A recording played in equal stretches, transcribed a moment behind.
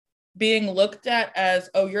being looked at as,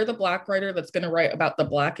 oh, you're the Black writer that's going to write about the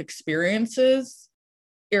Black experiences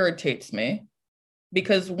irritates me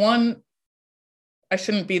because one, I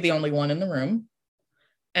shouldn't be the only one in the room.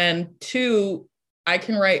 And two, I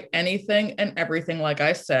can write anything and everything, like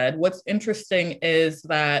I said. What's interesting is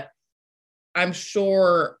that I'm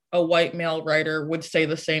sure a white male writer would say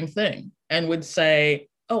the same thing and would say,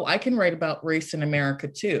 oh, I can write about race in America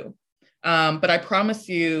too. But I promise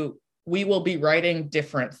you, we will be writing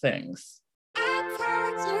different things.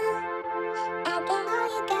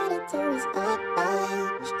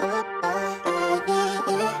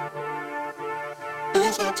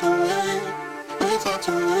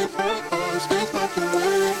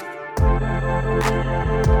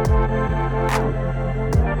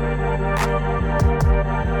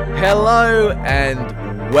 Hello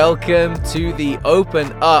and welcome to the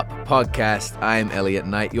Open Up podcast. I'm Elliot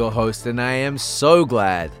Knight, your host, and I am so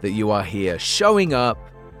glad that you are here, showing up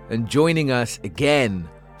and joining us again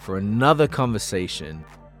for another conversation.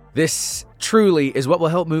 This truly is what will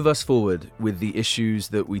help move us forward with the issues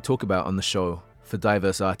that we talk about on the show for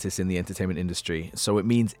diverse artists in the entertainment industry. So it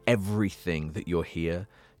means everything that you're here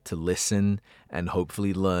to listen and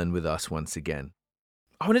hopefully learn with us once again.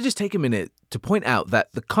 I want to just take a minute to point out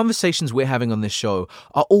that the conversations we're having on this show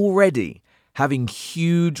are already having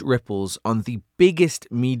huge ripples on the biggest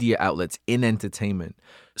media outlets in entertainment.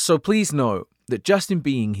 So please know that just in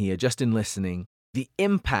being here, just in listening, the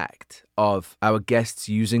impact of our guests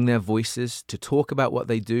using their voices to talk about what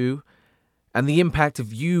they do, and the impact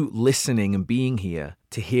of you listening and being here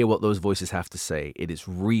to hear what those voices have to say. It is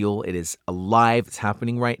real, it is alive, it's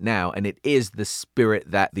happening right now, and it is the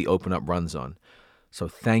spirit that the Open Up runs on. So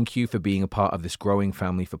thank you for being a part of this growing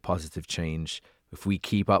family for positive change. If we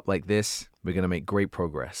keep up like this, we're going to make great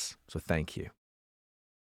progress. So thank you.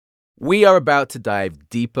 We are about to dive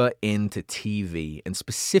deeper into TV and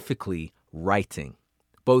specifically writing,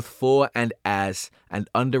 both for and as an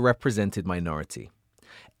underrepresented minority.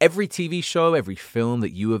 Every TV show, every film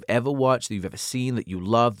that you have ever watched, that you've ever seen, that you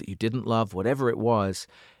loved, that you didn't love, whatever it was,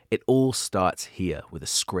 it all starts here with a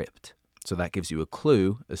script. So that gives you a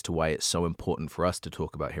clue as to why it's so important for us to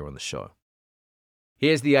talk about here on the show.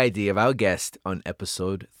 Here's the idea of our guest on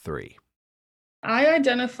episode 3. I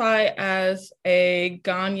identify as a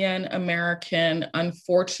Ghanaian American,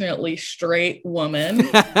 unfortunately straight woman.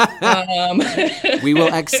 We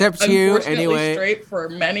will accept you anyway. Straight for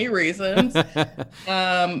many reasons.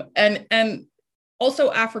 And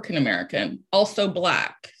also African American, also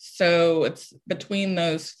Black. So it's between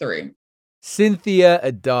those three. Cynthia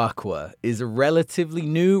Adarkwa is a relatively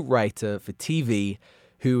new writer for TV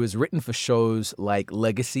who has written for shows like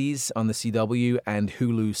Legacies on the CW and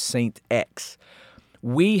Hulu's Saint X.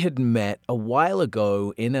 We had met a while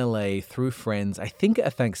ago in LA through friends, I think at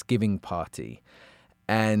a Thanksgiving party.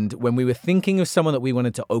 And when we were thinking of someone that we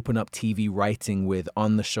wanted to open up TV writing with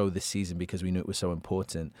on the show this season because we knew it was so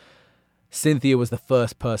important, Cynthia was the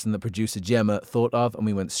first person that producer Gemma thought of, and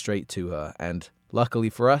we went straight to her. And luckily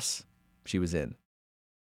for us, she was in.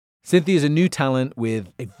 Cynthia is a new talent with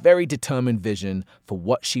a very determined vision for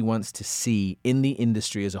what she wants to see in the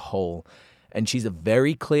industry as a whole. And she's a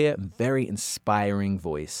very clear and very inspiring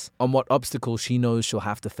voice on what obstacles she knows she'll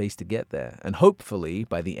have to face to get there. And hopefully,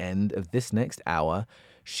 by the end of this next hour,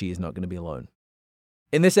 she is not going to be alone.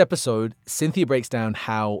 In this episode, Cynthia breaks down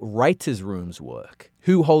how writers' rooms work,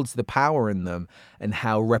 who holds the power in them, and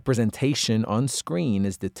how representation on screen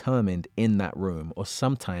is determined in that room or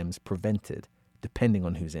sometimes prevented, depending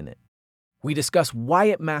on who's in it. We discuss why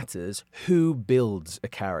it matters who builds a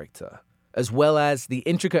character, as well as the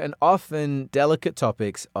intricate and often delicate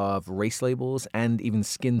topics of race labels and even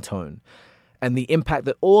skin tone, and the impact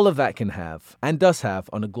that all of that can have, and does have,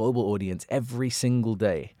 on a global audience every single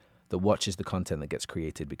day that watches the content that gets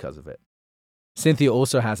created because of it. Cynthia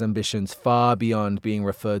also has ambitions far beyond being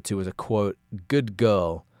referred to as a, quote, good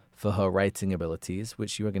girl for her writing abilities,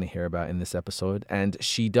 which you are going to hear about in this episode. And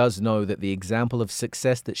she does know that the example of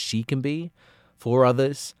success that she can be for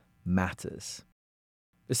others matters.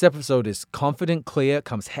 This episode is confident, clear,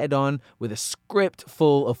 comes head on with a script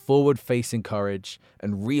full of forward-facing courage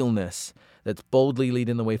and realness that's boldly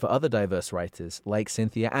leading the way for other diverse writers like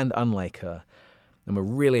Cynthia and unlike her. And we're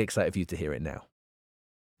really excited for you to hear it now.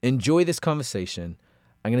 Enjoy this conversation.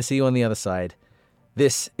 I'm going to see you on the other side.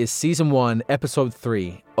 This is Season 1, Episode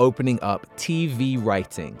 3, Opening Up TV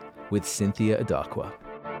Writing with Cynthia Adarkwa.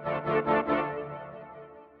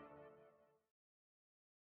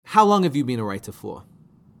 How long have you been a writer for?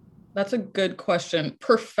 That's a good question.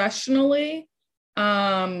 Professionally,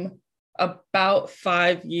 about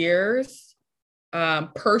 5 years.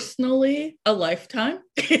 Personally, a lifetime.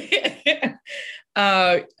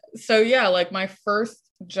 Uh, so yeah, like my first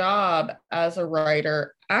job as a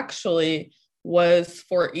writer actually was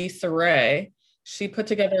for Issa Rae. She put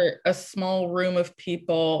together a small room of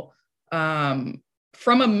people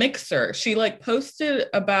from a mixer. She like posted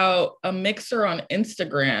about a mixer on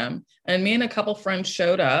Instagram, and me and a couple friends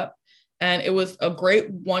showed up. And it was a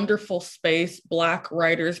great, wonderful space, Black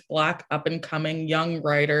writers, Black up and coming young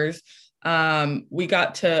writers. We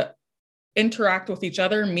got to interact with each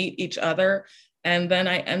other, meet each other. And then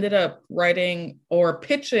I ended up writing or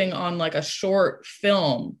pitching on like a short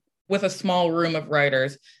film with a small room of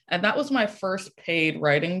writers. And that was my first paid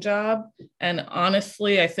writing job. And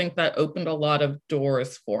honestly, I think that opened a lot of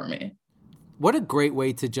doors for me. What a great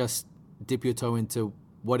way to just dip your toe into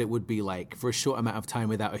what it would be like for a short amount of time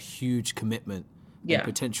without a huge commitment and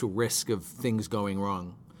potential risk of things going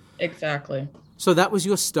wrong. Exactly. So that was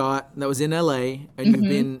your start. That was in LA, and you've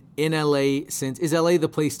been in LA since. Is LA the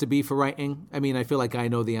place to be for writing? I mean, I feel like I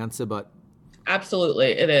know the answer, but...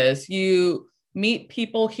 Absolutely, it is. You meet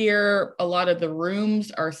people here. A lot of the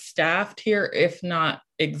rooms are staffed here, if not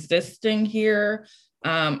existing here.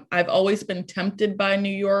 I've always been tempted by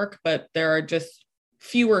New York, but there are just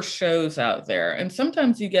fewer shows out there. And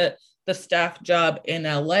sometimes you get the staff job in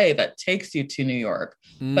LA that takes you to New York.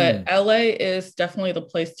 But LA is definitely the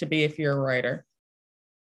place to be if you're a writer.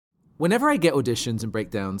 Whenever I get auditions and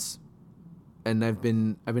breakdowns, and I've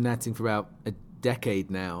been acting for about a decade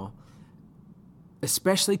now,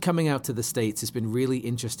 especially coming out to the States, it's been really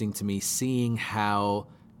interesting to me seeing how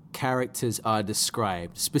characters are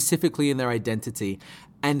described, specifically in their identity,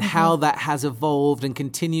 and how that has evolved and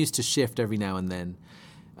continues to shift every now and then.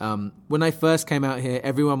 When I first came out here,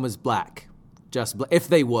 everyone was Black. If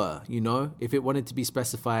they were, you know? If it wanted to be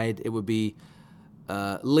specified, it would be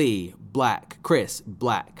Lee, Black, Chris,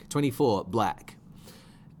 Black, 24, Black.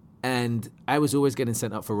 And I was always getting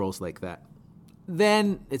sent up for roles like that.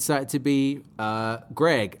 Then it started to be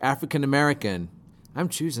Greg, African American. I'm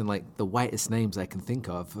choosing like the whitest names I can think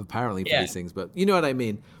of, apparently, for these things. But you know what I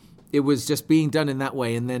mean? It was just being done in that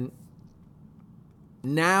way. And then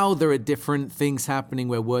now there are different things happening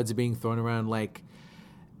where words are being thrown around, like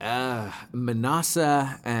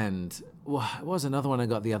Manasa and what was another one I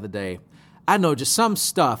got the other day? I don't know, just some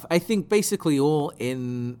stuff. I think basically all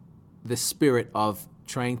in the spirit of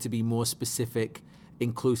trying to be more specific,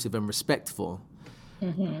 inclusive, and respectful.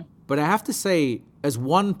 But I have to say, as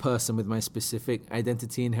one person with my specific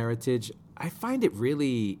identity and heritage, I find it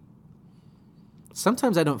really...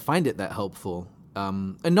 Sometimes I don't find it that helpful.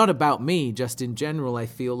 And not about me, just in general, I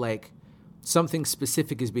feel like something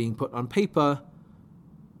specific is being put on paper,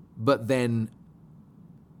 but then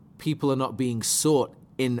people are not being sought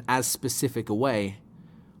in as specific a way.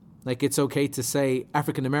 Like, it's okay to say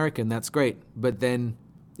African American, that's great. But then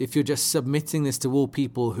if you're just submitting this to all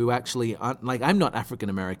people who actually aren't, like, I'm not African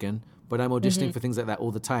American, but I'm auditioning for things like that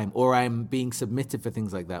all the time, or I'm being submitted for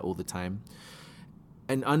things like that all the time.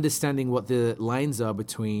 And understanding what the lines are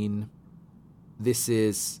between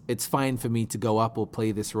it's fine for me to go up or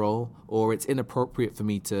play this role, or it's inappropriate for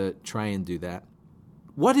me to try and do that.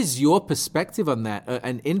 What is your perspective on that,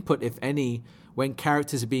 and input, if any, when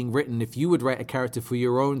characters are being written? If you would write a character for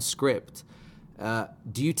your own script,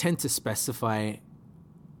 do you tend to specify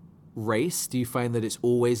race? Do you find that it's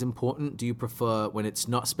always important? Do you prefer when it's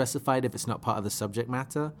not specified, if it's not part of the subject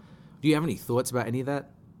matter? Do you have any thoughts about any of that?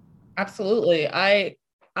 Absolutely.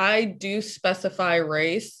 I do specify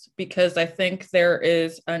race because I think there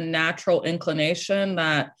is a natural inclination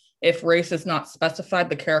that if race is not specified,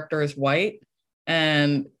 the character is white.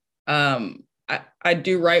 And I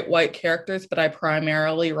do write white characters, but I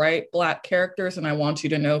primarily write Black characters, and I want you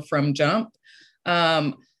to know from jump.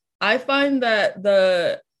 I find that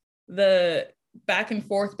the back and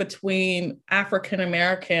forth between African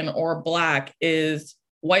American or Black is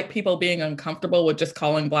white people being uncomfortable with just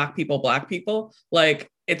calling Black people. Like,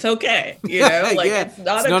 it's okay, you know, like it's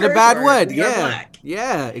not a bad word. You're Black.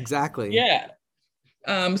 Yeah, exactly. Yeah.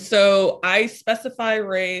 So I specify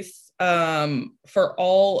race for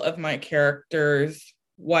all of my characters,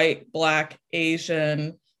 white, Black,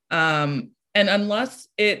 Asian. And unless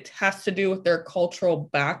it has to do with their cultural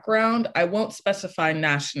background, I won't specify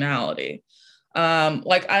nationality.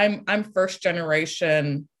 Like I'm first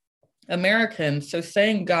generation American, so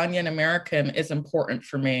saying Ghanaian American is important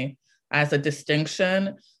for me as a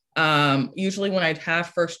distinction. Usually when I'd have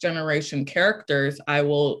first generation characters, I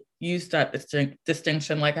will use that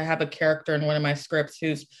distinction. Like I have a character in one of my scripts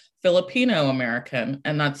who's Filipino American,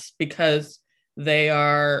 and that's because they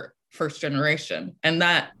are first generation. And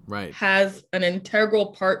that has an integral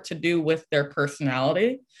part to do with their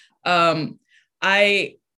personality.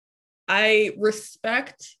 I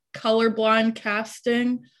respect colorblind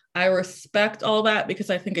casting. I respect all that because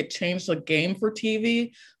I think it changed the game for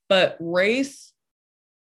TV, but race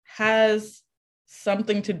has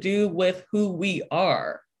something to do with who we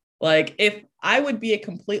are. Like, if I would be a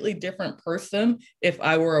completely different person if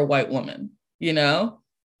I were a white woman, you know,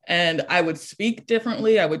 and I would speak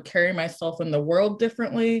differently. I would carry myself in the world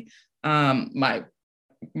differently.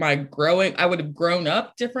 My growing, I would have grown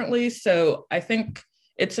up differently. So I think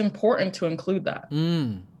it's important to include that.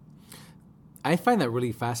 I find that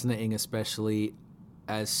really fascinating, especially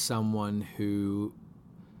as someone who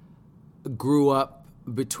grew up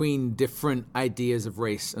between different ideas of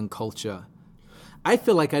race and culture. I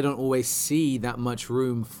feel like I don't always see that much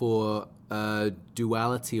room for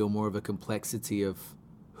duality or more of a complexity of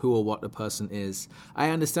who or what a person is. I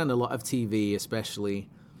understand a lot of TV, especially,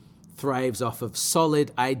 thrives off of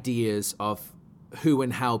solid ideas of who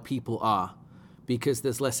and how people are, because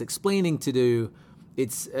there's less explaining to do.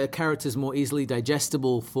 It's characters more easily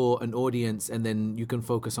digestible for an audience, and then you can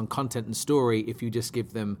focus on content and story if you just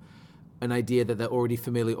give them an idea that they're already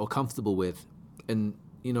familiar or comfortable with. And,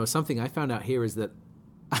 you know, something I found out here is that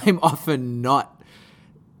I'm often not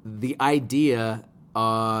the idea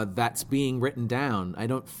that's being written down. I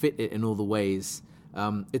don't fit it in all the ways.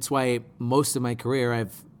 It's why most of my career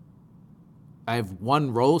I've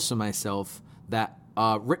won roles for myself that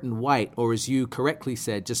are written white, or as you correctly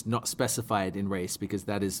said, just not specified in race, because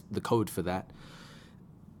that is the code for that.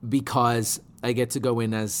 Because I get to go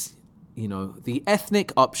in as, you know, the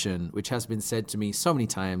ethnic option, which has been said to me so many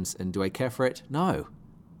times. And do I care for it? No.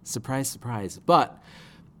 Surprise, surprise. But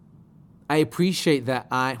I appreciate that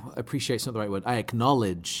appreciate's not the right word. I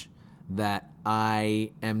acknowledge that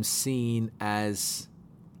I am seen as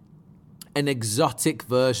an exotic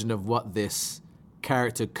version of what this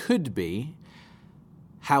character could be.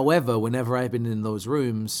 However, whenever I've been in those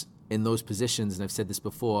rooms, in those positions, and I've said this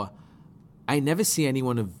before, I never see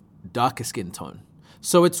anyone of darker skin tone.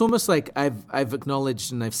 So it's almost like I've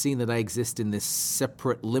acknowledged and I've seen that I exist in this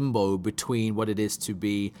separate limbo between what it is to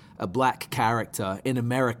be a black character in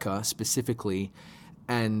America specifically,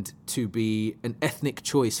 and to be an ethnic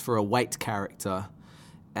choice for a white character.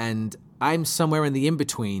 And I'm somewhere in the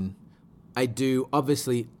in-between. I do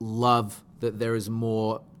obviously love that there is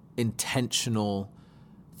more intentional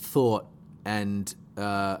thought and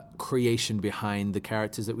creation behind the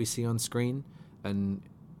characters that we see on screen. And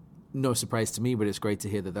no surprise to me, but it's great to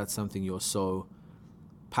hear that that's something you're so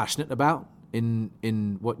passionate about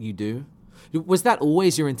in what you do. Was that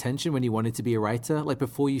always your intention when you wanted to be a writer? Like,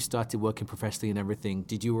 before you started working professionally and everything,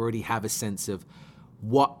 did you already have a sense of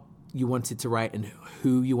what you wanted to write and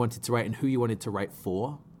who you wanted to write and who you wanted to write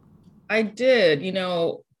for? I did. You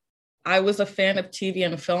know, I was a fan of TV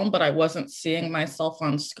and film, but I wasn't seeing myself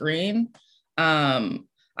on screen.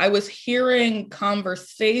 I was hearing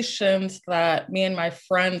conversations that me and my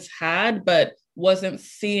friends had, but wasn't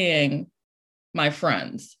seeing my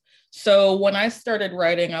friends. So when I started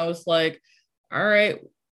writing, I was like, all right,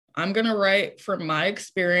 I'm going to write from my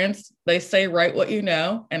experience. They say, write what you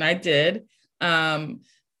know. And I did.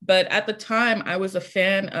 But at the time, I was a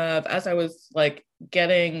fan of, as I was like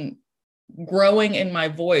growing in my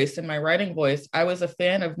voice, in my writing voice, I was a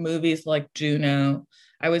fan of movies like Juno.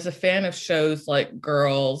 I was a fan of shows like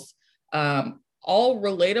Girls, all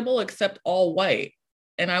relatable except all white.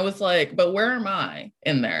 And I was like, but where am I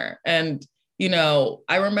in there? And, you know,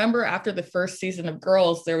 I remember after the first season of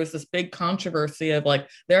Girls, there was this big controversy of like,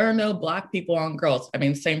 there are no Black people on Girls. I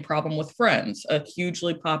mean, same problem with Friends, a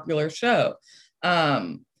hugely popular show.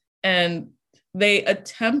 And they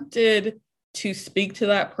attempted to speak to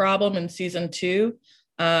that problem in season 2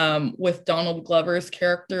 with Donald Glover's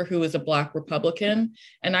character, who is a Black Republican.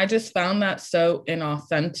 And I just found that so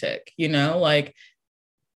inauthentic, you know, like,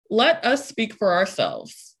 let us speak for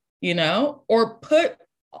ourselves, you know, or put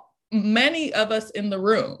many of us in the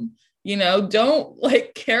room, you know, don't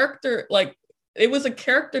like it was a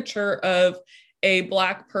caricature of a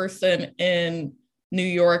Black person in New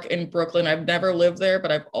York and Brooklyn. I've never lived there,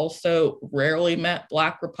 but I've also rarely met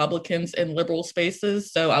Black Republicans in liberal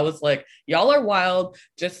spaces. So I was like, y'all are wild.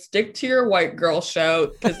 Just stick to your white girl show,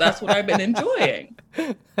 because that's what I've been enjoying.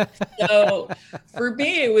 So for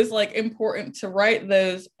me, it was like important to write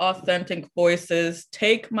those authentic voices,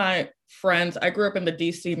 take my friends. I grew up in the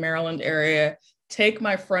DC, Maryland area, take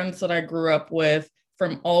my friends that I grew up with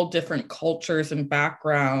from all different cultures and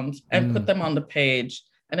backgrounds and put them on the page,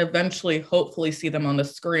 and eventually hopefully see them on the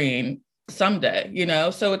screen someday, you know?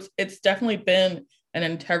 So it's definitely been an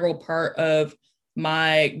integral part of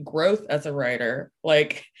my growth as a writer.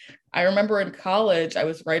 Like, I remember in college, I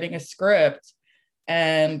was writing a script,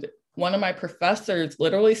 and one of my professors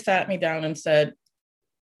literally sat me down and said,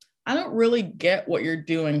 I don't really get what you're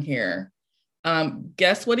doing here.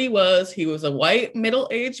 Guess what he was? He was a white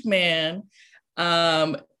middle-aged man.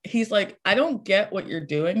 He's like, I don't get what you're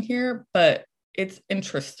doing here, but it's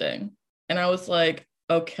interesting. And I was like,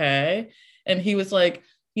 okay. And he was like,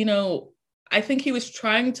 you know, I think he was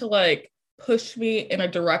trying to like push me in a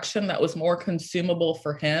direction that was more consumable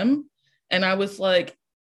for him. And I was like,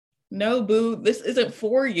 no, boo, this isn't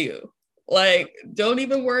for you. Like, don't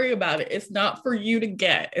even worry about it. It's not for you to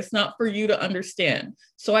get, it's not for you to understand.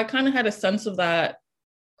 So I kind of had a sense of that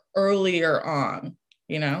earlier on,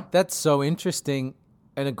 you know? That's so interesting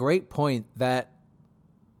and a great point that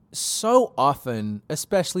so often,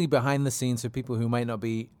 especially behind the scenes for people who might not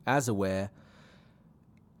be as aware,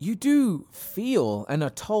 you do feel and are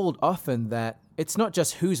told often that it's not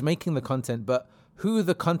just who's making the content, but who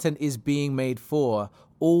the content is being made for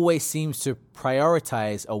always seems to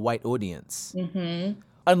prioritize a white audience. Mm-hmm.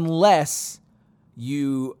 Unless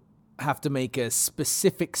you have to make a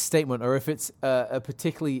specific statement, or if it's a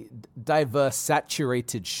particularly diverse,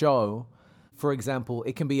 saturated show. For example,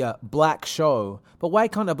 it can be a black show, but why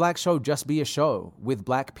can't a black show just be a show with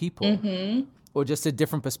black people? Mm-hmm. Or just a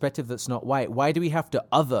different perspective that's not white? Why do we have to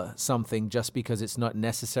other something just because it's not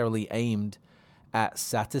necessarily aimed at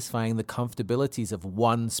satisfying the comfortabilities of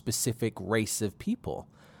one specific race of people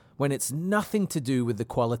when it's nothing to do with the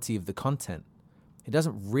quality of the content? It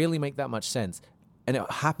doesn't really make that much sense. And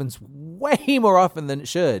it happens way more often than it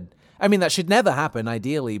should. I mean, that should never happen,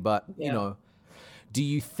 ideally, but, you know,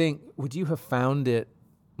 would you have found it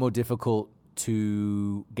more difficult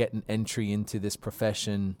to get an entry into this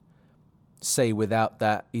profession, say, without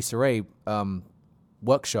that Issa Rae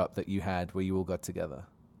workshop that you had where you all got together?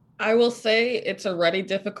 I will say it's already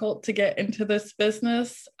difficult to get into this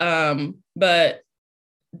business, but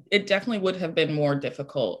it definitely would have been more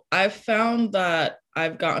difficult. I've found that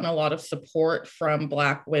I've gotten a lot of support from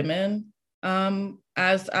Black women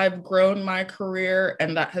as I've grown my career,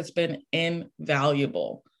 and that has been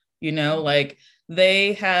invaluable. You know, like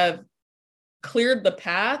they have cleared the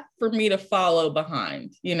path for me to follow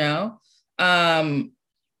behind, you know? I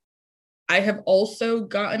have also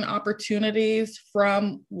gotten opportunities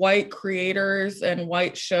from white creators and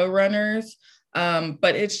white showrunners,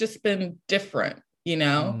 but it's just been different, you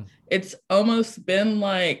know? It's almost been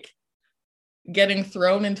like getting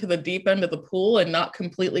thrown into the deep end of the pool and not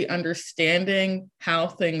completely understanding how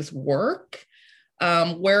things work.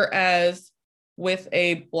 Whereas with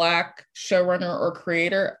a Black showrunner or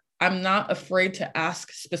creator, I'm not afraid to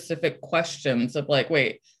ask specific questions of like,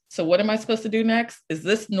 wait, so what am I supposed to do next? Is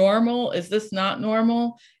this normal? Is this not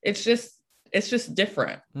normal? It's just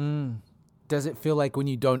different. Does it feel like when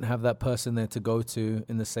you don't have that person there to go to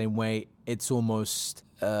in the same way, it's almost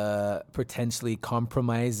potentially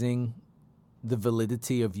compromising the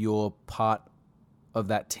validity of your part of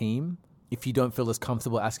that team? If you don't feel as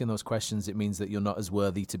comfortable asking those questions, it means that you're not as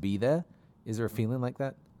worthy to be there. Is there a feeling like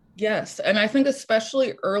that? Yes. And I think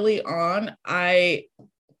especially early on, I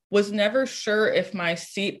was never sure if my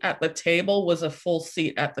seat at the table was a full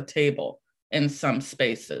seat at the table in some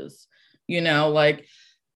spaces, you know, like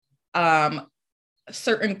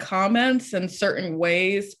certain comments and certain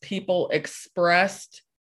ways people expressed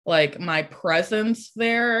like my presence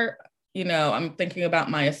there. You know, I'm thinking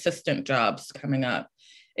about my assistant jobs coming up.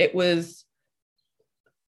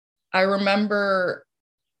 I remember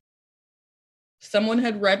someone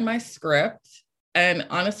had read my script, and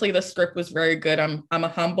honestly, the script was very good. I'm a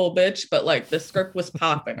humble bitch, but like the script was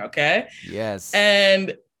popping, okay? Yes.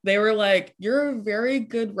 And they were like, "You're a very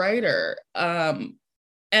good writer." And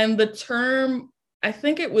the term, I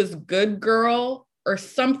think it was good girl or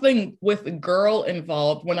something with girl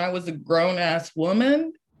involved when I was a grown ass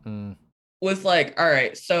woman, was like, all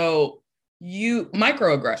right, so you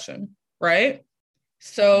microaggression, right?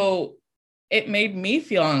 So it made me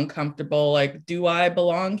feel uncomfortable. Like, do I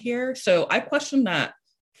belong here? So I questioned that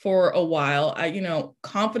for a while.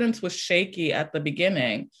 Confidence was shaky at the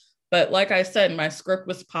beginning. But like I said, my script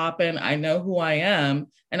was popping. I know who I am.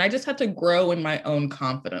 And I just had to grow in my own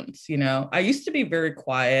confidence. You know, I used to be very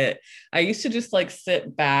quiet. I used to just like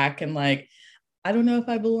sit back and like, I don't know if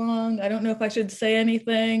I belong. I don't know if I should say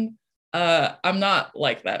anything. I'm not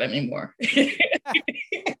like that anymore. Is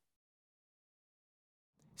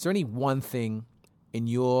there any one thing in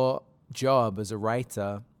your job as a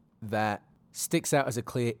writer that sticks out as a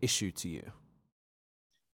clear issue to you?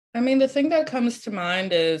 I mean, the thing that comes to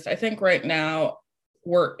mind is I think right now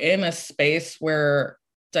we're in a space where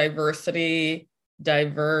diverse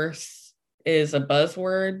is a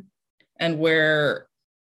buzzword, and where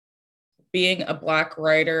being a Black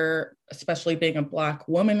writer, especially being a Black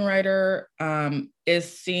woman writer,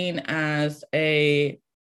 is seen as a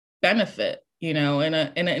benefit, in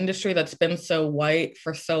an industry that's been so white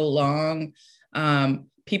for so long.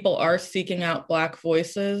 People are seeking out Black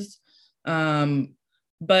voices,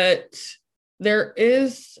 but there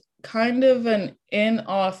is kind of an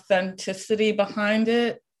inauthenticity behind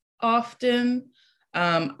it often.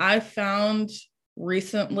 I found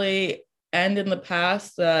recently and in the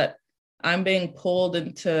past that I'm being pulled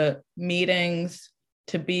into meetings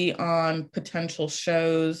to be on potential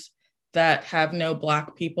shows that have no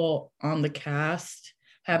Black people on the cast,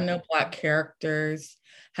 have no Black characters,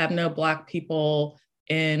 have no Black people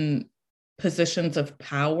in positions of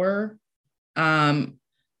power. And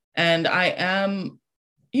I am,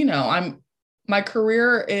 my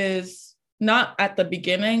career is not at the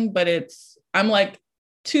beginning, but I'm like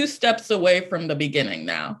 2 steps away from the beginning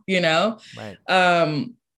now, Right.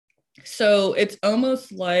 So it's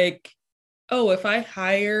almost like, oh, if I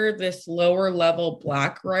hire this lower level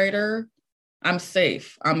Black writer, I'm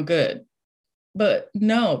safe, I'm good. But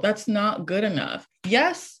no, that's not good enough.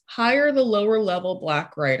 Yes, hire the lower level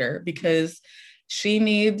Black writer because she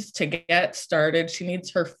needs to get started. She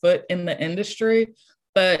needs her foot in the industry,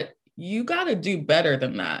 but you got to do better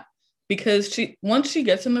than that because once she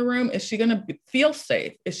gets in the room, is she going to feel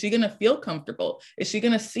safe? Is she going to feel comfortable? Is she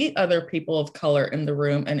going to see other people of color in the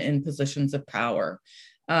room and in positions of power?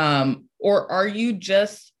 Or are you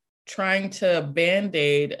just trying to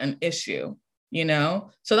band-aid an issue?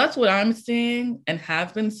 So that's what I'm seeing and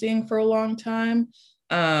have been seeing for a long time.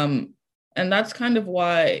 And that's kind of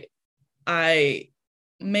why I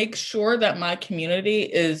make sure that my community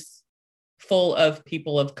is full of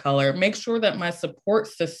people of color, make sure that my support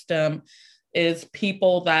system is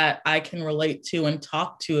people that I can relate to and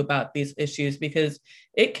talk to about these issues, because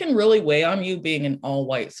it can really weigh on you being in all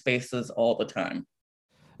white spaces all the time.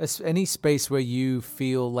 Any space where you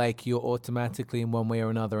feel like you're automatically in one way or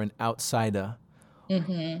another an outsider,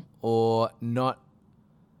 Mm-hmm. or not,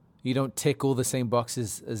 you don't tick all the same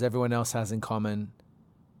boxes as everyone else has in common,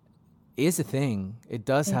 is a thing. It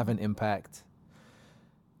does have an impact.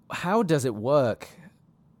 How does it work?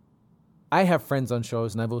 I have friends on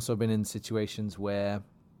shows, and I've also been in situations where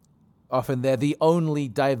often they're the only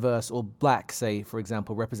diverse or Black, say, for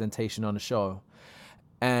example, representation on a show.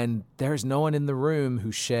 And there's no one in the room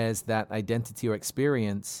who shares that identity or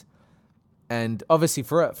experience. And obviously,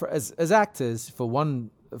 as actors, for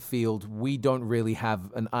one field, we don't really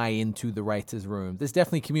have an eye into the writer's room. There's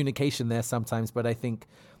definitely communication there sometimes, but I think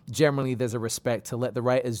generally there's a respect to let the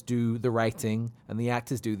writers do the writing and the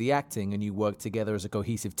actors do the acting, and you work together as a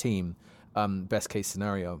cohesive team, best case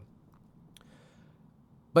scenario.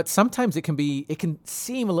 But sometimes it can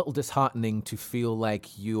seem a little disheartening to feel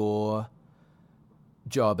like your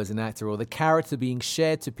job as an actor, or the character being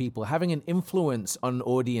shared to people, having an influence on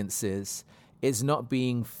audiences, is not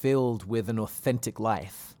being filled with an authentic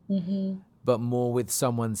life, but more with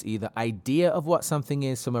someone's either idea of what something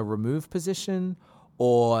is from a removed position,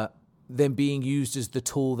 or them being used as the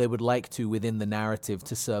tool they would like to within the narrative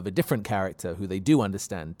to serve a different character who they do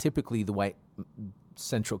understand, typically the white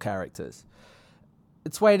central characters.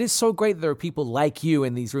 It's why it is so great that there are people like you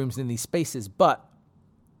in these rooms and in these spaces, but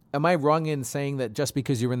am I wrong in saying that just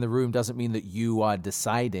because you're in the room doesn't mean that you are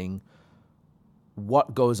deciding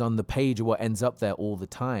what goes on the page or what ends up there all the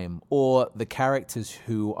time, or the characters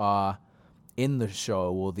who are in the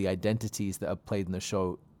show or the identities that are played in the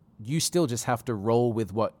show? You still just have to roll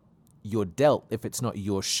with what you're dealt if it's not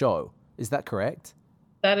your show. Is that correct?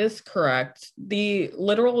 That is correct. The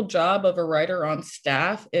literal job of a writer on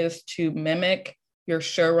staff is to mimic your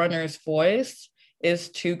showrunner's voice, is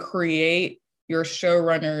to create your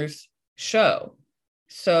showrunner's show.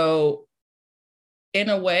 So in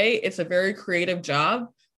a way, it's a very creative job,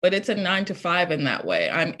 but it's a 9 to 5 in that way.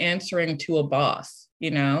 I'm answering to a boss,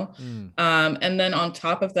 And then on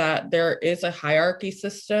top of that, there is a hierarchy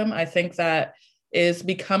system. I think that is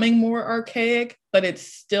becoming more archaic, but it's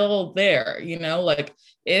still there,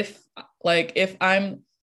 if I'm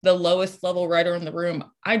the lowest level writer in the room,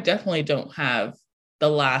 I definitely don't have the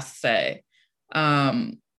last say.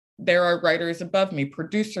 There are writers above me,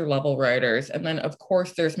 producer level writers. And then of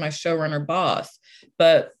course there's my showrunner boss.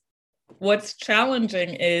 But what's challenging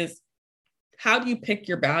is, how do you pick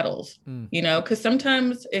your battles? Because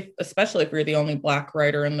sometimes, especially if you're the only Black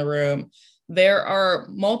writer in the room, there are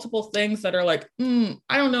multiple things that are like,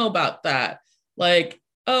 I don't know about that. Like,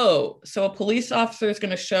 oh, so a police officer is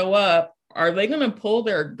going to show up. Are they going to pull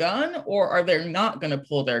their gun, or are they not going to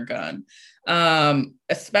pull their gun?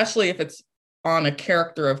 Especially if it's on a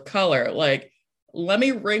character of color. Like, let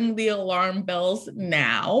me ring the alarm bells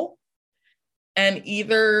now. And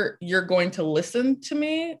either you're going to listen to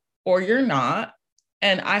me or you're not.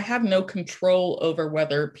 And I have no control over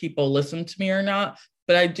whether people listen to me or not,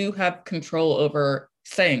 but I do have control over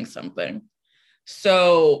saying something.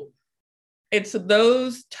 So it's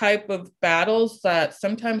those type of battles that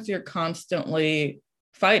sometimes you're constantly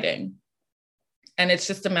fighting. And it's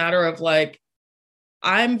just a matter of like,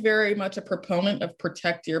 I'm very much a proponent of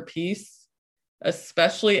protect your peace,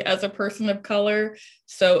 especially as a person of color.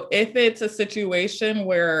 So if it's a situation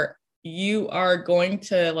where you are going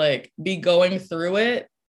to like be going through it,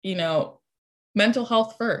 you know, mental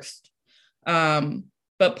health first.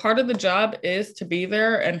 But part of the job is to be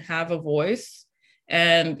there and have a voice.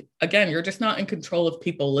 And again, you're just not in control of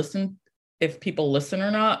if people listen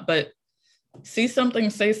or not, but see something,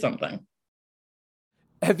 say something.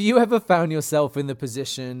 Have you ever found yourself in the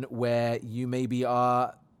position where you maybe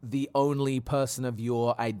are the only person of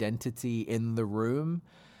your identity in the room,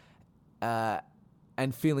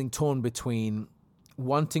 and feeling torn between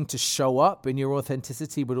wanting to show up in your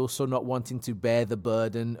authenticity, but also not wanting to bear the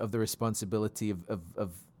burden of the responsibility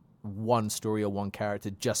of one story or one character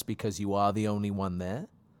just because you are the only one there?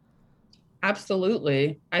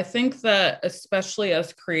 Absolutely. I think that especially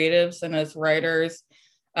as creatives and as writers,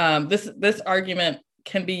 this argument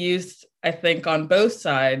can be used, I think, on both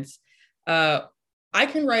sides. I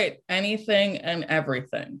can write anything and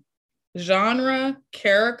everything. Genre,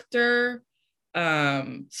 character,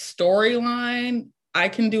 storyline, I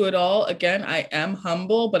can do it all. Again, I am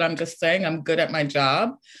humble, but I'm just saying I'm good at my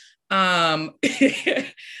job. Um,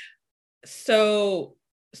 so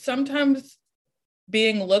sometimes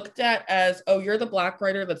being looked at as, oh, you're the Black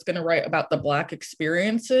writer that's going to write about the Black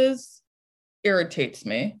experiences irritates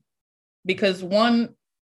me because one,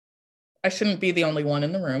 I shouldn't be the only one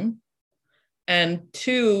in the room. And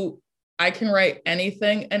two, I can write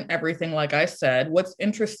anything and everything, like I said. What's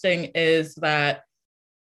interesting is that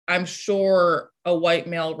I'm sure a white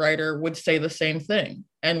male writer would say the same thing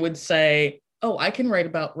and would say, oh, I can write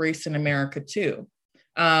about race in America too.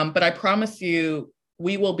 But I promise you,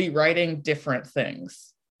 we will be writing different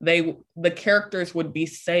things. The characters would be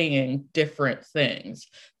saying different things.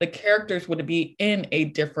 The characters would be in a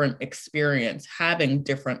different experience, having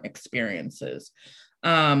different experiences.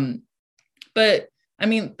 But I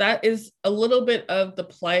mean, that is a little bit of the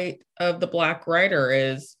plight of the Black writer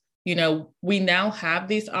is, you know, we now have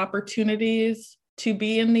these opportunities to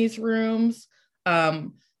be in these rooms,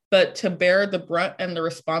 but to bear the brunt and the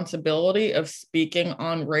responsibility of speaking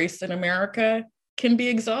on race in America can be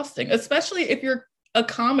exhausting, especially if you're a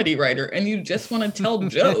comedy writer and you just want to tell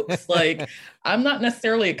jokes. Like, I'm not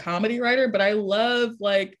necessarily a comedy writer, but I love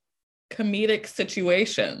like comedic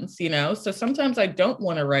situations, you know? So sometimes I don't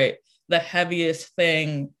want to write the heaviest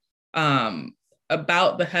thing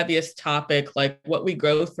about the heaviest topic, like what we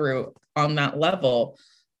go through on that level.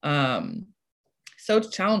 So it's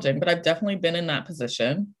challenging, but I've definitely been in that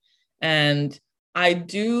position. And I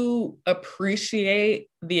do appreciate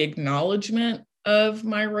the acknowledgement of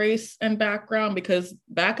my race and background, because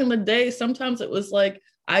back in the day, sometimes it was like,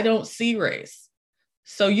 I don't see race.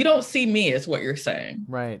 So you don't see me is what you're saying.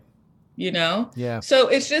 Right. You know? Yeah. So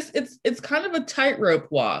it's just, it's kind of a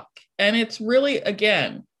tightrope walk. And it's really,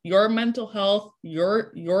 again, your mental health,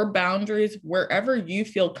 your boundaries, wherever you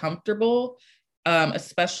feel comfortable,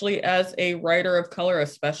 especially as a writer of color,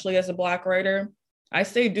 especially as a Black writer, I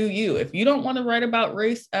say, do you. If you don't want to write about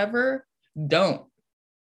race ever, don't.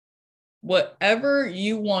 Whatever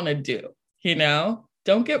you want to do, you know,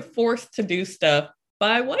 don't get forced to do stuff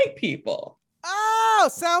by white people. Oh,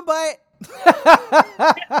 soundbite.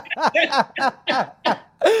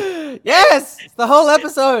 Yes, it's the whole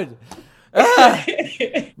episode.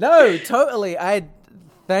 No, totally. I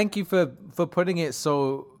thank you for putting it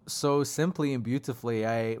so simply and beautifully.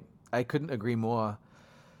 I couldn't agree more.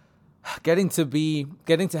 Getting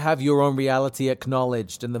to have your own reality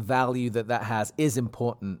acknowledged and the value that has is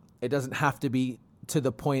important. It doesn't have to be to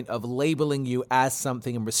the point of labeling you as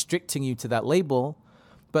something and restricting you to that label,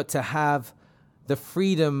 but to have the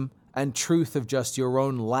freedom and truth of just your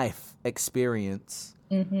own life experience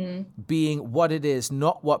being what it is,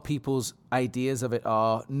 not what people's ideas of it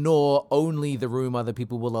are, nor only the room other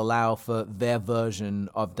people will allow for their version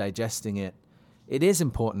of digesting it. It is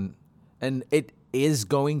important, and it is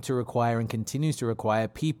going to require and continues to require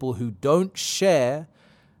people who don't share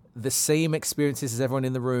the same experiences as everyone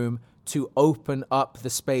in the room to open up the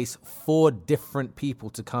space for different people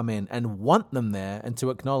to come in and want them there, and to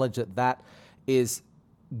acknowledge that is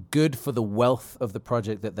good for the wealth of the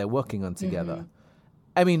project that they're working on together.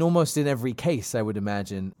 I mean, almost in every case, I would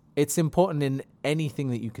imagine. It's important in anything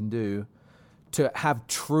that you can do to have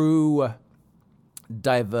true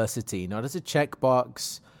diversity, not as a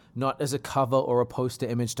checkbox, not as a cover or a poster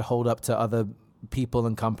image to hold up to other people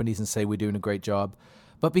and companies and say we're doing a great job,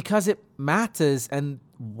 but because it matters, and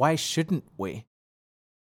why shouldn't we?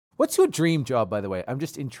 What's your dream job, by the way? I'm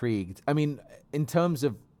just intrigued. I mean, in terms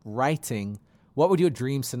of writing, what would your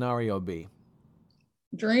dream scenario be?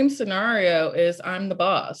 Dream scenario is I'm the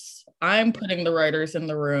boss. I'm putting the writers in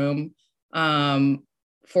the room um,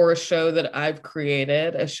 for a show that I've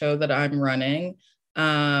created, a show that I'm running.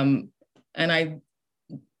 And I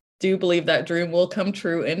do believe that dream will come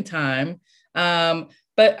true in time.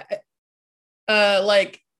 But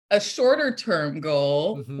like a shorter term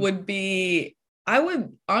goal would be I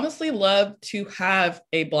would honestly love to have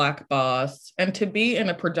a Black boss and to be in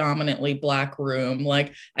a predominantly Black room.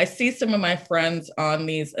 Like I see some of my friends on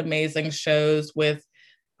these amazing shows with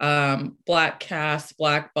Black casts,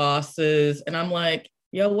 Black bosses, and I'm like,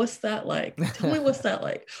 yo, what's that like? Tell me what's that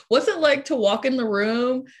like? What's it like to walk in the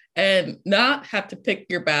room and not have to pick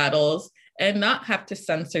your battles and not have to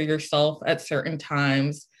censor yourself at certain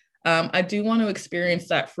times? I do want to experience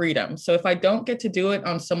that freedom. So if I don't get to do it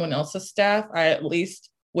on someone else's staff, I at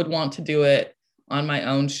least would want to do it on my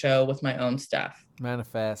own show with my own staff.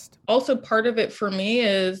 Manifest. Also, part of it for me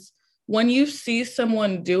is when you see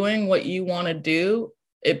someone doing what you want to do,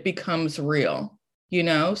 it becomes real, you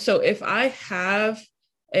know? So if I have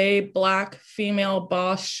a Black female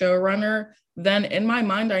boss showrunner, then in my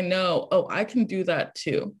mind, I know, oh, I can do that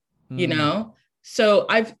too, you know? So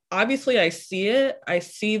I see it. I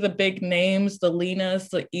see the big names, the Lenas,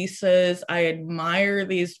 the Isas. I admire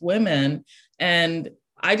these women, and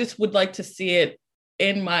I just would like to see it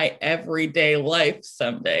in my everyday life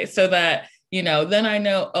someday so that, you know, then I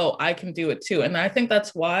know, oh, I can do it too. And I think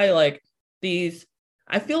that's why like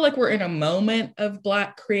I feel like we're in a moment of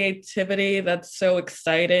Black creativity that's so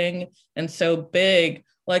exciting and so big.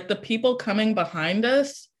 Like the people coming behind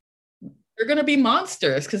us, they're going to be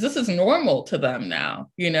monsters because this is normal to them now,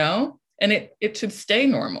 you know, and it should stay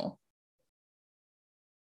normal.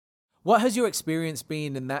 What has your experience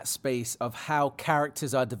been in that space of how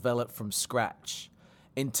characters are developed from scratch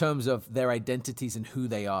in terms of their identities and who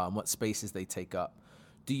they are and what spaces they take up?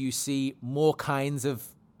 Do you see more kinds of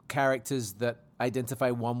characters that identify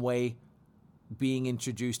one way being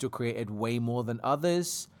introduced or created way more than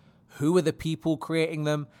others? Who are the people creating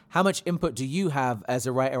them? How much input do you have as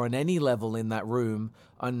a writer on any level in that room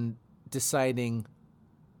on deciding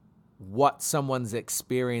what someone's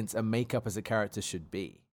experience and makeup as a character should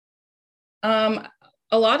be? A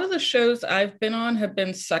lot of the shows I've been on have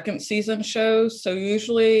been second season shows. So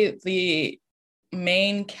usually the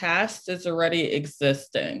main cast is already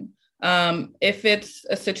existing. If it's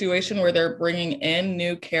a situation where they're bringing in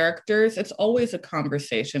new characters, it's always a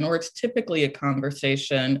conversation, or it's typically a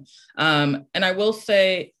conversation. And I will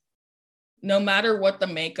say, no matter what the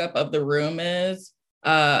makeup of the room is,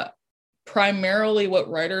 primarily what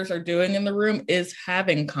writers are doing in the room is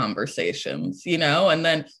having conversations, you know, and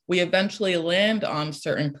then we eventually land on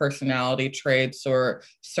certain personality traits or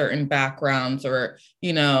certain backgrounds, or,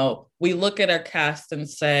 you know, we look at our cast and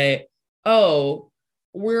say, oh,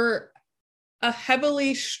 we're a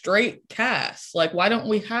heavily straight cast. Like, why don't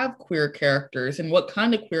we have queer characters? And what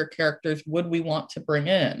kind of queer characters would we want to bring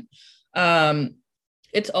in?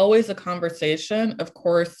 It's always a conversation. Of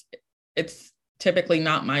course, it's typically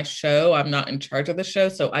not my show. I'm not in charge of the show,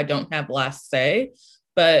 so I don't have last say,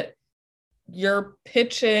 but you're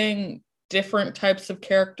pitching different types of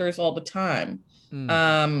characters all the time.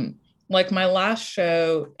 Like my last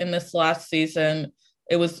show in this last season,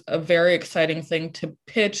 it was a very exciting thing to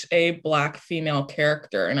pitch a Black female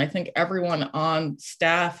character. And I think everyone on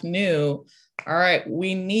staff knew, all right,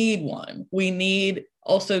 we need one. We need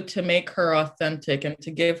also to make her authentic and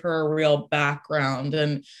to give her a real background.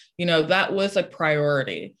 And, you know, that was a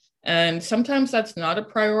priority. And sometimes that's not a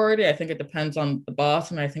priority. I think it depends on the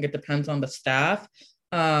boss, and I think it depends on the staff.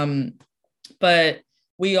 But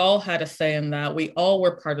we all had a say in that. We all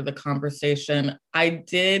were part of the conversation. I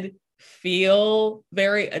did feel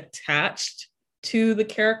very attached to the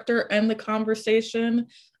character and the conversation.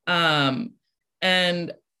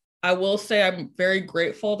 And I will say I'm very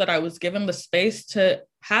grateful that I was given the space to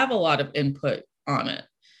have a lot of input on it.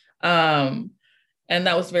 And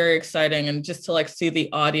that was very exciting. And just to like see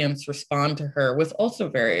the audience respond to her was also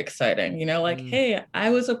very exciting, you know, like, hey, I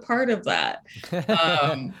was a part of that.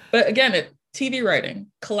 But again, TV writing,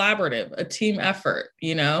 collaborative, a team effort,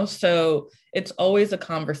 you know, so it's always a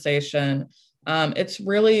conversation. It's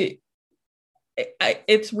really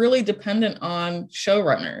dependent on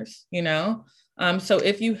showrunners, you know. So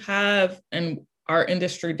if you have, and our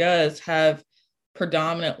industry does have,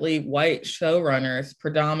 predominantly white showrunners,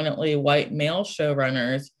 predominantly white male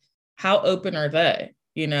showrunners, how open are they?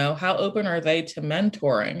 You know, how open are they to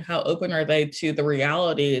mentoring? How open are they to the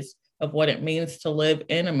realities of what it means to live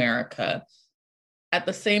in America? At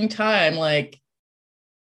the same time, like,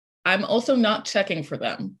 I'm also not checking for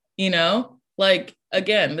them, you know? Like,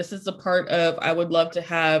 again, this is the part of I would love to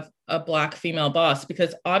have a Black female boss,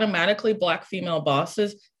 because automatically Black female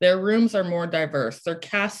bosses, their rooms are more diverse, their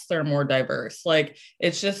casts are more diverse. Like,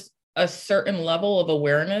 it's just a certain level of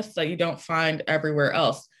awareness that you don't find everywhere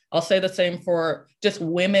else. I'll say the same for just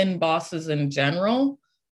women bosses in general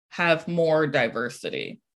have more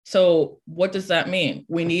diversity. So, what does that mean?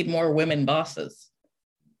 We need more women bosses.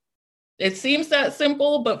 It seems that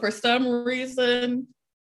simple, but for some reason,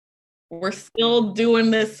 we're still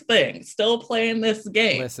doing this thing, still playing this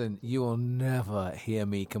game. Listen, you will never hear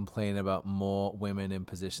me complain about more women in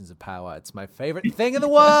positions of power. It's my favorite thing in the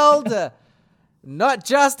world. Not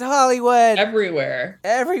just Hollywood. Everywhere.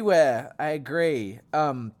 Everywhere. I agree.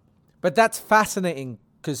 But that's fascinating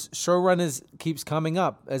because showrunners keeps coming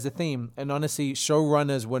up as a theme. And honestly,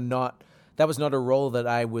 showrunners were not, that was not a role that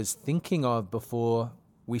I was thinking of before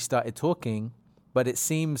we started talking, but it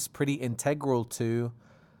seems pretty integral to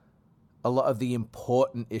a lot of the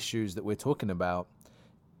important issues that we're talking about.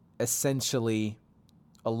 Essentially,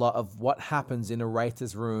 a lot of what happens in a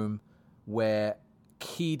writer's room where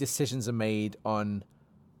key decisions are made on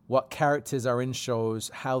what characters are in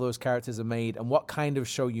shows, how those characters are made, and what kind of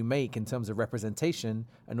show you make in terms of representation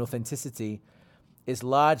and authenticity is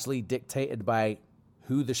largely dictated by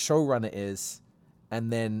who the showrunner is,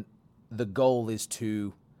 and then the goal is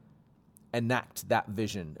to enact that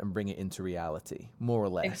vision and bring it into reality, more or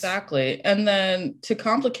less. Exactly. And then to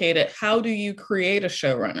complicate it, how do you create a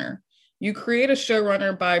showrunner? You create a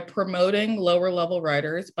showrunner by promoting lower level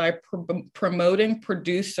writers, by promoting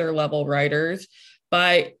producer level writers,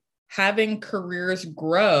 by having careers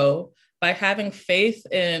grow, by having faith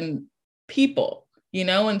in people, you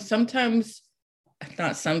know, and sometimes,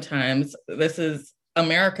 not sometimes, this is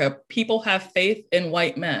America, people have faith in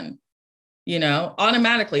white men, you know,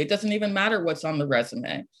 automatically. It doesn't even matter what's on the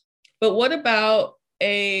resume. But what about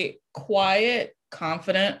a quiet,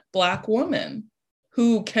 confident Black woman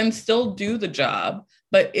who can still do the job,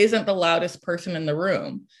 but isn't the loudest person in the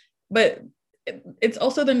room? But it's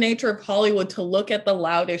also the nature of Hollywood to look at the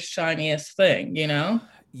loudest, shiniest thing, you know?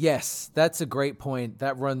 Yes, that's a great point.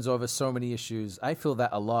 That runs over so many issues. I feel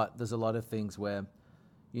that a lot. There's a lot of things where,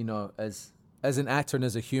 you know, as an actor and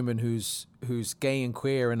as a human who's gay and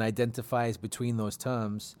queer and identifies between those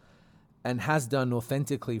terms and has done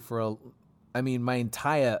authentically for my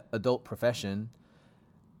entire adult profession,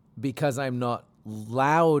 because I'm not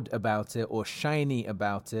loud about it or shiny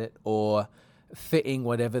about it or fitting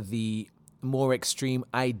whatever the more extreme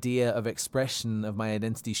idea of expression of my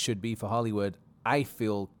identity should be for Hollywood, I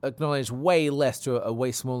feel acknowledged way less to a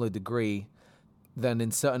way smaller degree than in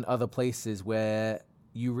certain other places where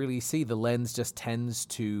you really see the lens just tends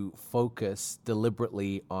to focus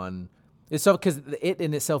deliberately on it's so because it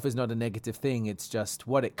in itself is not a negative thing. It's just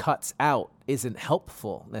what it cuts out isn't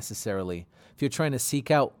helpful necessarily. If you're trying to seek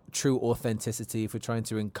out true authenticity, if you're trying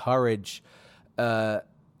to encourage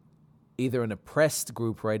either an oppressed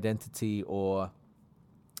group or identity or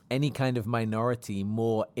any kind of minority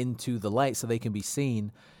more into the light so they can be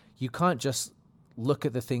seen, you can't just look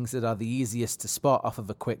at the things that are the easiest to spot off of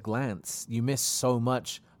a quick glance. You miss so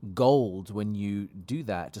much gold when you do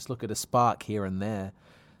that. Just look at a spark here and there.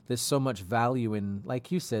 There's so much value in,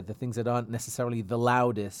 like you said, the things that aren't necessarily the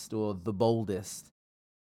loudest or the boldest.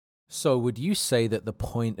 So would you say that the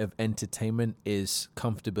point of entertainment is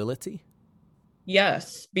comfortability?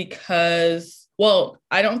 Yes, because, well,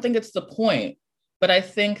 I don't think it's the point, but I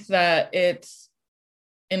think that it's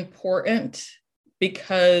important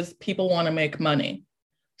because people want to make money.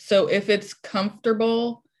 So if it's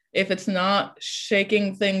comfortable, if it's not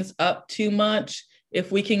shaking things up too much,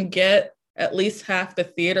 if we can get at least half the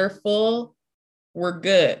theater full, we're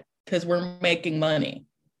good because we're making money.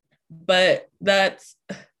 But that's,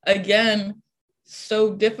 again,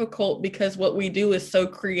 so difficult because what we do is so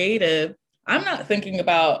creative. I'm not thinking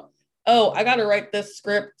about, oh, I got to write this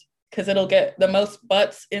script because it'll get the most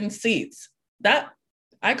butts in seats. That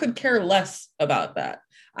I could care less about that.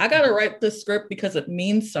 I got to write this script because it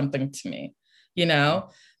means something to me, you know?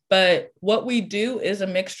 But what we do is a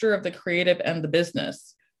mixture of the creative and the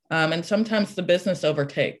business. And sometimes the business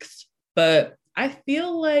overtakes. But I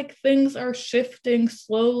feel like things are shifting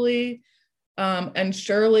slowly and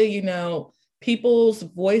surely, you know, people's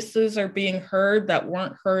voices are being heard that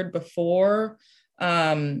weren't heard before.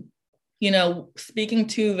 You know, speaking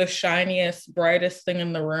to the shiniest, brightest thing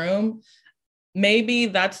in the room, maybe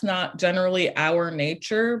that's not generally our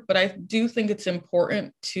nature, but I do think it's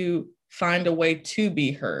important to find a way to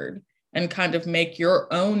be heard and kind of make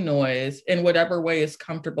your own noise in whatever way is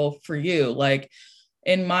comfortable for you. Like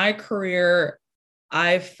in my career,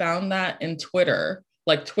 I've found that in Twitter.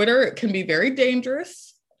 Like Twitter can be very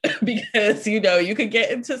dangerous because, you know, you could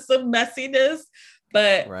get into some messiness.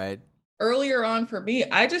 But right. earlier on for me,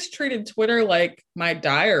 I just treated Twitter like my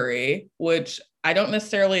diary, which I don't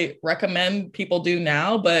necessarily recommend people do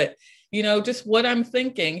now, but, you know, just what I'm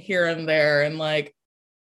thinking here and there. And like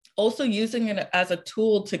also using it as a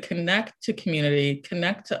tool to connect to community,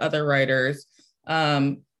 connect to other writers,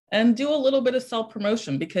 and do a little bit of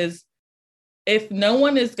self-promotion, because if no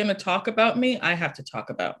one is going to talk about me, I have to talk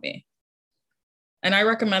about me. And I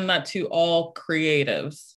recommend that to all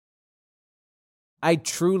creatives. I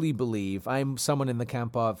truly believe I'm someone in the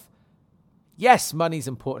camp of, yes, money's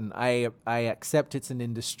important. I accept it's an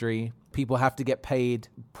industry. People have to get paid.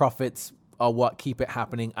 Profits are what keep it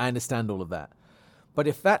happening. I understand all of that. But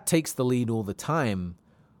if that takes the lead all the time,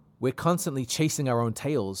 we're constantly chasing our own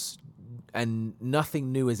tails and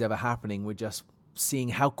nothing new is ever happening. We're just seeing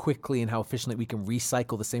how quickly and how efficiently we can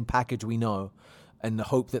recycle the same package we know and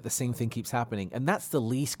hope that the same thing keeps happening. And that's the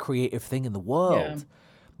least creative thing in the world. Yeah.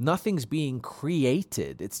 Nothing's being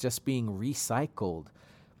created. It's just being recycled.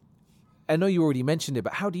 I know you already mentioned it,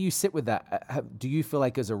 but how do you sit with that? Do you feel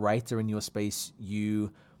like as a writer in your space,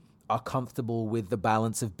 you are comfortable with the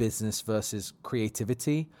balance of business versus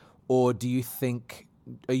creativity? Or do you think,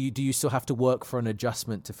 do you still have to work for an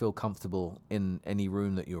adjustment to feel comfortable in any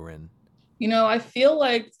room that you're in? You know, I feel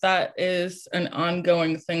like that is an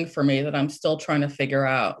ongoing thing for me that I'm still trying to figure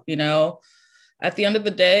out. You know, at the end of the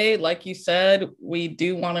day, like you said, we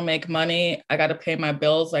do want to make money. I got to pay my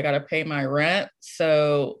bills. I got to pay my rent.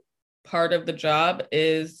 So part of the job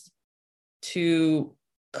is to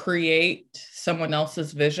create someone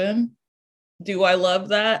else's vision. Do I love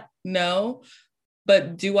that? No.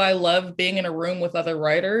 But do I love being in a room with other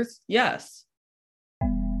writers? Yes.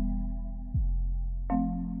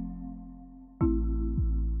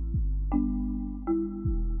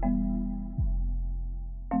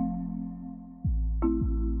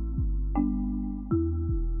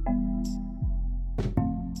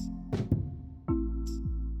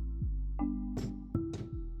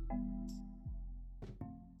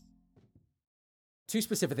 Two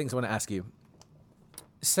specific things I want to ask you.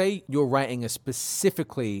 Say you're writing a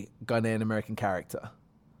specifically Ghanaian American character.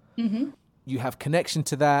 Mm-hmm. You have connection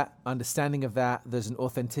to that, understanding of that. There's an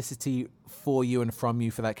authenticity for you and from you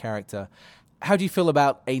for that character. How do you feel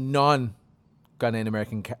about a non-Ghanaian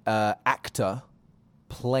American actor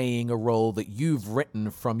playing a role that you've written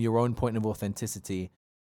from your own point of authenticity?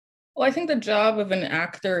 Well, I think the job of an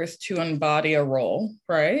actor is to embody a role,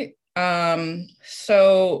 right?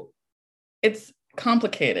 So it's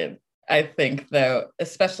complicated, I think, though,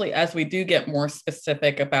 especially as we do get more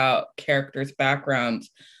specific about characters' backgrounds.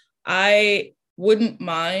 I wouldn't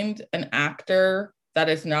mind an actor that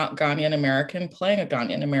is not Ghanaian American playing a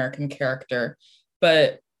Ghanaian American character.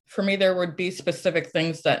 But for me, there would be specific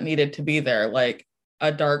things that needed to be there, like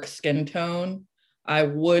a dark skin tone. I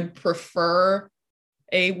would prefer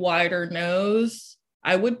a wider nose.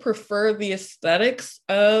 I would prefer the aesthetics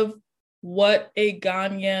of what a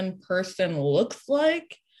Ghanaian person looks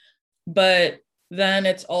like, but then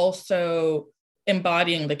it's also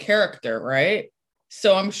embodying the character, right?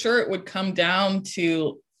 So I'm sure it would come down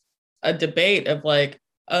to a debate of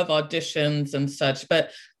auditions and such,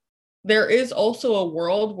 but there is also a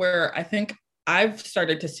world where I think I've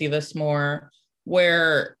started to see this more,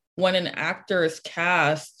 where when an actor is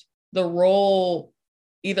cast, the role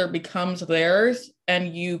either becomes theirs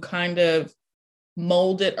and you kind of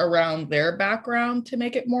mold it around their background to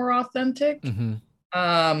make it more authentic. Mm-hmm.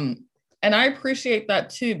 And I appreciate that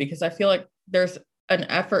too, because I feel like there's an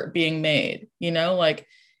effort being made, you know, like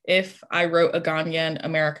if I wrote a Ghanaian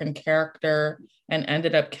American character and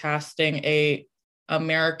ended up casting a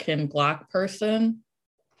American Black person,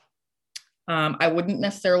 I wouldn't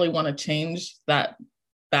necessarily want to change that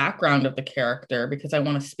background of the character because I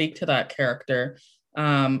want to speak to that character.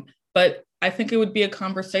 But I think it would be a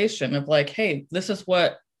conversation of like, hey, this is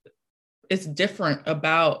what is different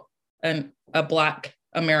about a Black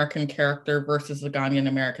American character versus a Ghanaian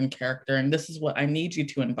American character. And this is what I need you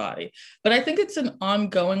to embody. But I think it's an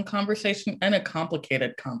ongoing conversation and a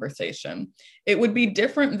complicated conversation. It would be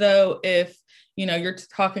different though, if, you know, you're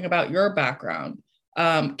talking about your background,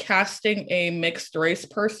 casting a mixed race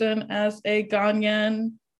person as a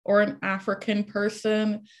Ghanaian or an African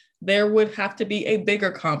person, there would have to be a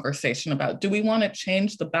bigger conversation about, do we want to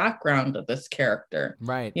change the background of this character?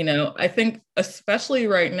 Right. You know, I think especially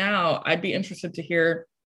right now, I'd be interested to hear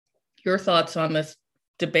your thoughts on this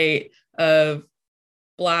debate of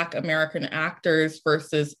Black American actors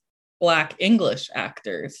versus Black English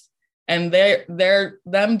actors. And they're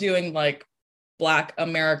them doing like Black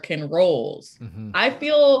American roles. Mm-hmm. I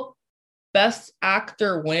feel best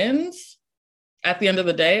actor wins at the end of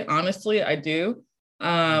the day. Honestly, I do.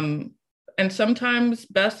 And sometimes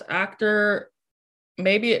best actor,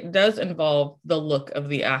 maybe it does involve the look of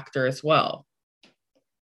the actor as well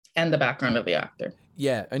and the background of the actor.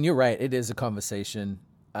 Yeah, and you're right. It is a conversation,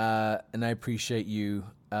 and I appreciate you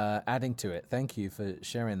adding to it. Thank you for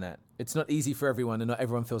sharing that. It's not easy for everyone, and not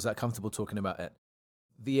everyone feels that comfortable talking about it.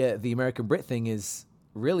 The American Brit thing is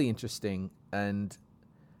really interesting, and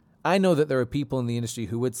I know that there are people in the industry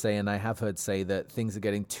who would say, and I have heard say, that things are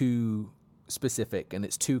getting too specific and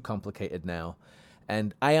it's too complicated now.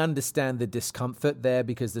 And I understand the discomfort there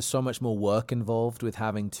because there's so much more work involved with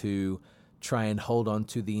having to try and hold on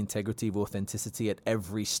to the integrity of authenticity at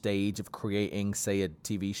every stage of creating, say, a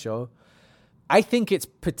TV show. I think it's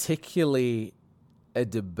particularly a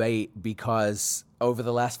debate because over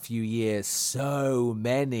the last few years, so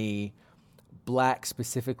many Black,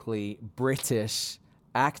 specifically British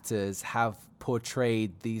actors have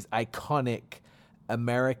portrayed these iconic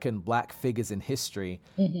American Black figures in history.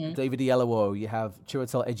 Mm-hmm. David Oyelowo, you have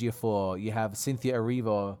Chiwetel Ejiofor, you have Cynthia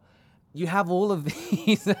Erivo. You have all of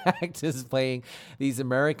these actors playing these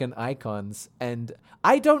American icons, and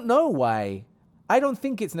I don't know why. I don't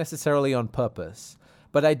think it's necessarily on purpose,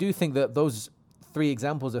 but I do think that those three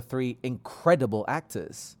examples are three incredible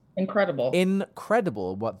actors.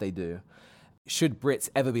 Incredible what they do. Should Brits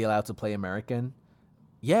ever be allowed to play American?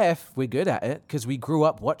 Yeah, if we're good at it, because we grew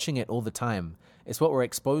up watching it all the time. It's what we're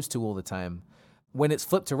exposed to all the time. When it's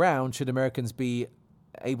flipped around, should Americans be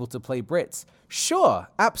able to play Brits? Sure,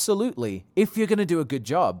 absolutely, if you're going to do a good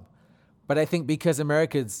job. But I think because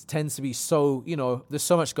America tends to be so, there's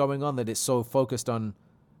so much going on that it's so focused on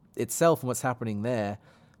itself and what's happening there,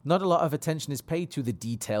 not a lot of attention is paid to the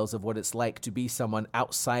details of what it's like to be someone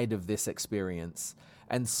outside of this experience.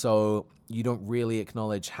 And so you don't really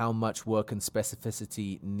acknowledge how much work and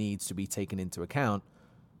specificity needs to be taken into account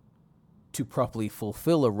to properly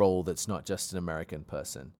fulfill a role that's not just an American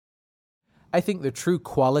person. I think the true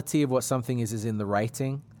quality of what something is in the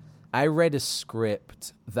writing. I read a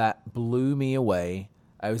script that blew me away.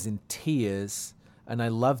 I was in tears and I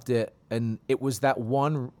loved it. And it was that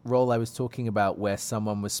one role I was talking about where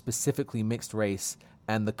someone was specifically mixed race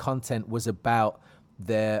and the content was about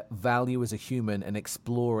their value as a human and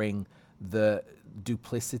exploring the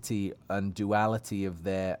duplicity and duality of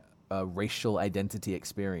their racial identity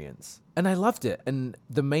experience. And I loved it. And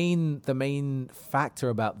the main factor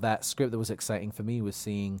about that script that was exciting for me was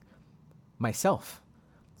seeing myself.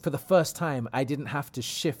 For the first time, I didn't have to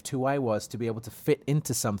shift who I was to be able to fit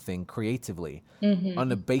into something creatively. Mm-hmm.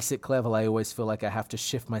 On a basic level, I always feel like I have to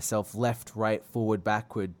shift myself left, right, forward,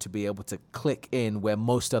 backward to be able to click in where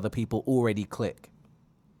most other people already click.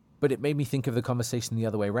 But it made me think of the conversation the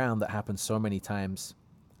other way around that happens so many times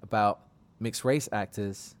about mixed race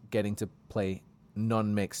actors getting to play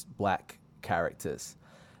non-mixed Black characters.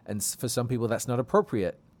 And for some people, that's not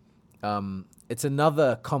appropriate. It's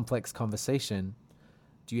another complex conversation.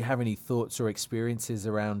 Do you have any thoughts or experiences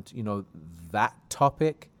around, that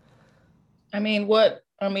topic? I mean, what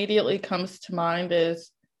immediately comes to mind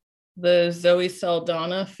is the Zoe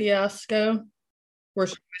Saldana fiasco, where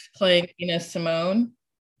she was playing Nina Simone.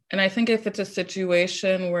 And I think if it's a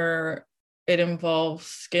situation where it involves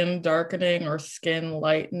skin darkening or skin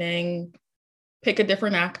lightening, pick a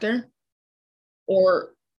different actor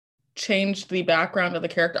or change the background of the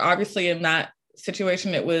character. Obviously, in that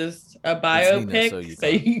situation, it was a biopic, Nina, so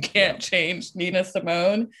you can't change Nina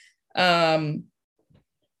Simone.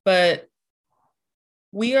 But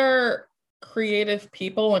we are creative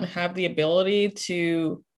people and have the ability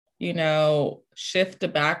to, shift a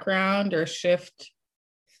background or shift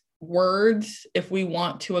words if we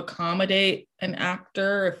want to accommodate an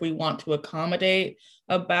actor, if we want to accommodate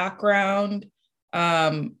a background.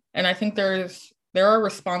 And I think there are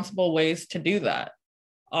responsible ways to do that.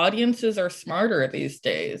 Audiences are smarter these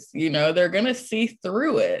days. They're going to see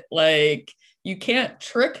through it. Like, you can't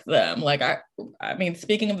trick them. Like, I mean,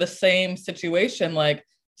 speaking of the same situation, like,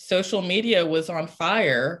 social media was on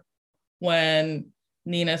fire when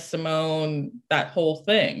Nina Simone, that whole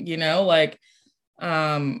thing,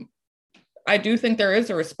 I do think there is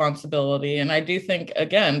a responsibility. And I do think,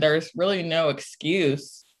 again, there's really no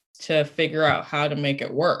excuse to figure out how to make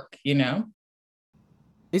it work,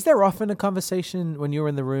 Is there often a conversation when you're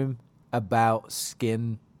in the room about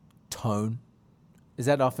skin tone? Is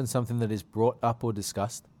that often something that is brought up or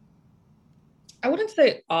discussed? I wouldn't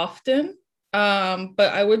say often, But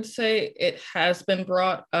I would say it has been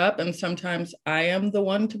brought up, and sometimes I am the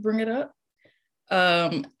one to bring it up.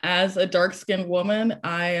 As a dark-skinned woman,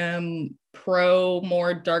 I am pro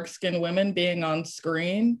more dark-skinned women being on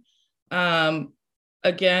screen.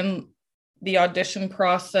 Again, the audition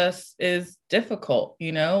process is difficult,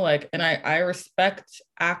 like, and I respect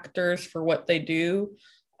actors for what they do.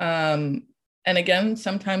 And again,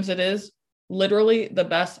 sometimes it is literally the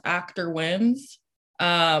best actor wins.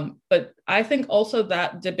 But I think also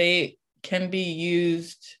that debate can be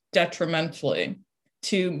used detrimentally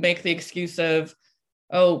to make the excuse of,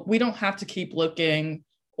 oh, we don't have to keep looking,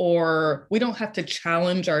 or we don't have to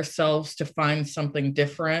challenge ourselves to find something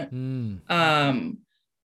different.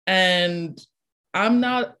 And I'm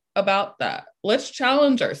not about that. Let's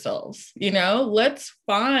challenge ourselves, let's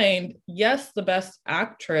find, yes, the best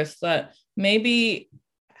actress that maybe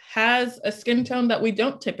has a skin tone that we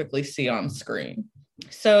don't typically see on screen.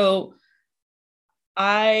 So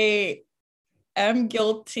I am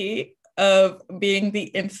guilty of being the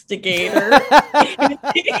instigator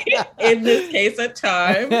in this case at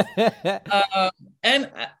times.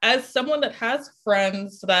 And as someone that has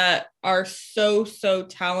friends that are so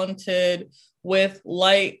talented with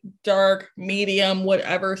light, dark, medium,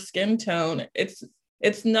 whatever skin tone,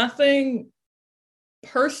 it's nothing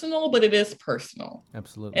personal, but it is personal.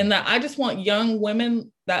 Absolutely. And that I just want young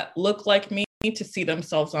women that look like me to see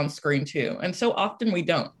themselves on screen too. And so often we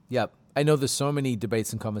don't. Yep. I know there's so many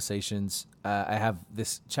debates and conversations. I have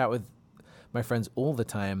this chat with my friends all the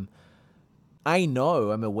time. I'm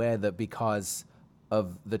aware that because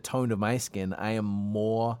of the tone of my skin, I'm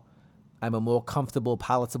a more comfortable,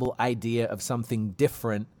 palatable idea of something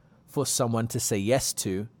different for someone to say yes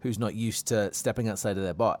to who's not used to stepping outside of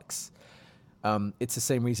their box. It's the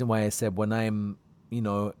same reason why I said when I'm,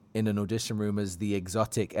 in an audition room as the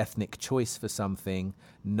exotic ethnic choice for something,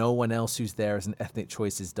 no one else who's there as an ethnic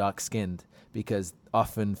choice is dark-skinned, because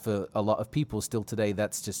often for a lot of people still today,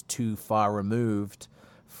 that's just too far removed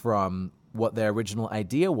from what their original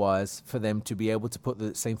idea was for them to be able to put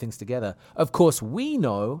the same things together. Of course, we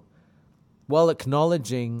know, while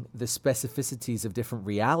acknowledging the specificities of different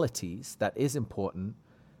realities, that is important,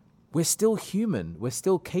 we're still human. We're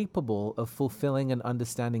still capable of fulfilling and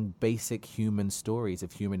understanding basic human stories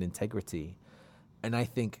of human integrity. And I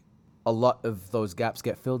think a lot of those gaps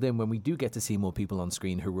get filled in when we do get to see more people on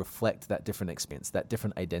screen who reflect that different experience, that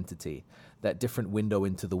different identity, that different window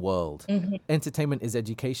into the world. Mm-hmm. Entertainment is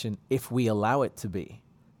education if we allow it to be.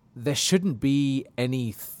 There shouldn't be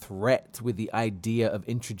any threat with the idea of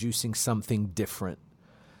introducing something different.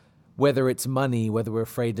 Whether it's money, whether we're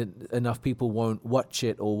afraid that enough people won't watch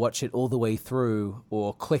it or watch it all the way through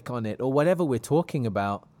or click on it or whatever we're talking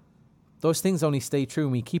about, those things only stay true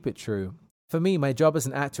and we keep it true. For me, my job as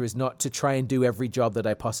an actor is not to try and do every job that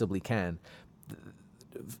I possibly can.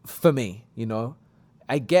 For me,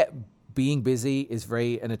 I get being busy is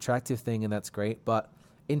an attractive thing and that's great, but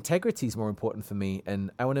integrity is more important for me. And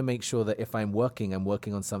I want to make sure that if I'm working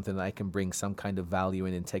on something that I can bring some kind of value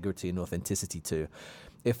and integrity and authenticity to.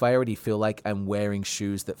 If I already feel like I'm wearing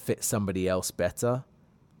shoes that fit somebody else better,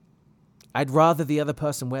 I'd rather the other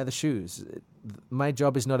person wear the shoes. My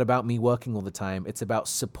job is not about me working all the time. It's about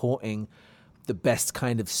supporting the best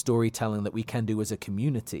kind of storytelling that we can do as a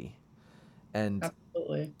community. And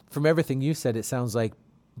absolutely, from everything you said, it sounds like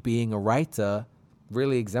being a writer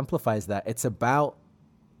really exemplifies that. It's about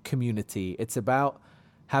community. It's about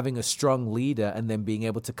having a strong leader and then being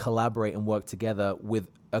able to collaborate and work together with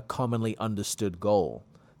a commonly understood goal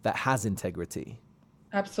that has integrity.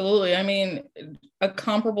 Absolutely. I mean, a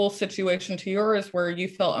comparable situation to yours where you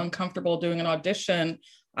felt uncomfortable doing an audition.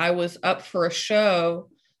 I was up for a show.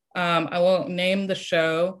 I won't name the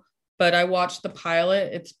show, but I watched the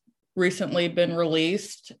pilot. It's recently been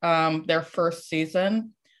released, their first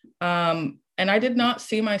season. And I did not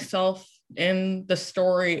see myself in the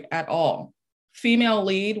story at all. Female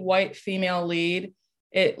lead, white female lead.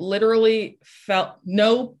 It literally felt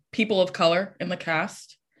no people of color in the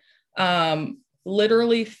cast.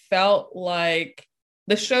 Literally felt like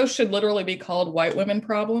the show should literally be called White Women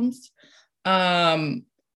Problems.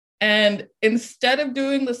 And instead of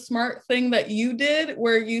doing the smart thing that you did,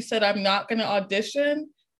 where you said, I'm not going to audition,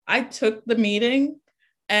 I took the meeting,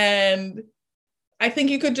 and I think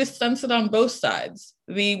you could just sense it on both sides.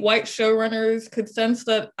 The white showrunners could sense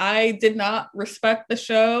that I did not respect the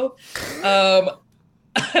show.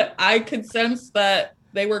 I could sense that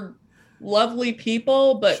they were lovely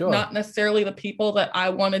people, but sure, not necessarily the people that I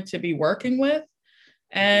wanted to be working with.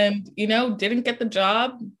 And, didn't get the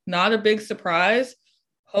job. Not a big surprise.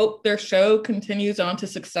 Hope their show continues on to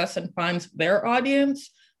success and finds their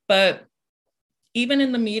audience. But even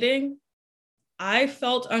in the meeting, I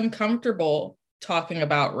felt uncomfortable talking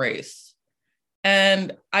about race.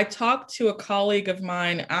 And I talked to a colleague of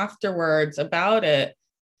mine afterwards about it.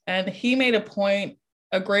 And he made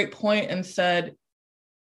a great point, and said,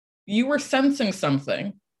 you were sensing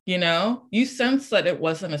something, you sense that it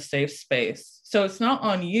wasn't a safe space. So it's not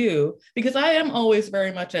on you, because I am always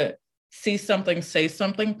very much a see something, say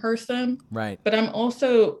something person. Right. But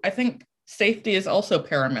I think safety is also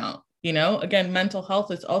paramount. Again, mental health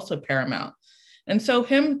is also paramount. And so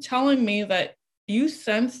him telling me that you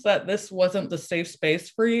sense that this wasn't the safe space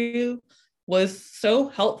for you was so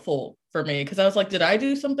helpful for me, because I was like, did I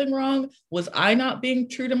do something wrong? Was I not being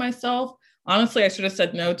true to myself? Honestly, I should have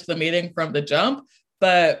said no to the meeting from the jump,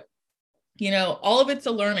 but all of it's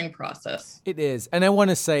a learning process. It is. And I want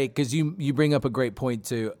to say, because you bring up a great point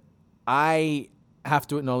too, I have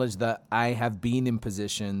to acknowledge that I have been in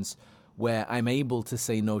positions where I'm able to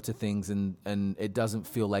say no to things and it doesn't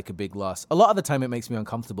feel like a big loss. A lot of the time it makes me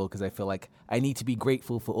uncomfortable because I feel like I need to be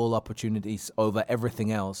grateful for all opportunities over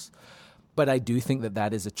everything else. But I do think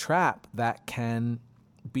that is a trap that can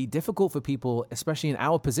be difficult for people, especially in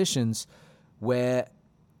our positions, where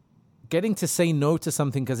getting to say no to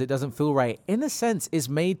something because it doesn't feel right, in a sense, is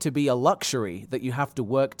made to be a luxury that you have to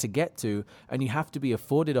work to get to, and you have to be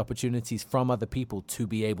afforded opportunities from other people to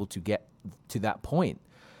be able to get to that point.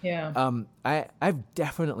 Yeah. I've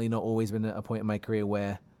definitely not always been at a point in my career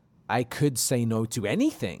where I could say no to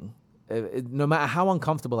anything, no matter how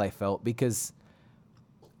uncomfortable I felt, because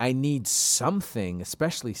I need something,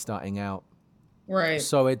 especially starting out. Right.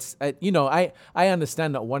 So it's, I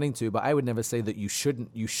understand not wanting to, but I would never say that you shouldn't.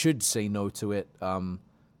 You should say no to it. I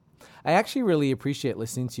actually really appreciate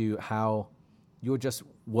listening to you, how your just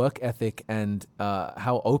work ethic and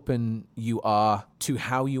how open you are to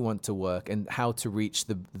how you want to work and how to reach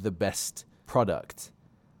the best product.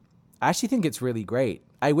 I actually think it's really great.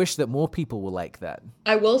 I wish that more people were like that.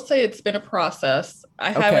 I will say it's been a process.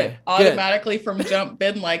 I haven't automatically from jump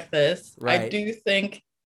been like this. Right. I do think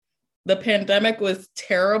the pandemic was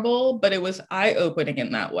terrible, but it was eye-opening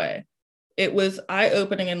in that way. It was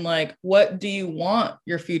eye-opening in like, what do you want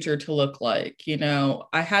your future to look like?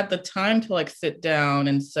 I had the time to like sit down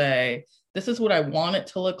and say, this is what I want it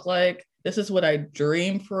to look like. This is what I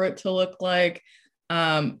dream for it to look like.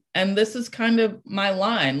 And this is kind of my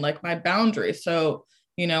line, like my boundary. So,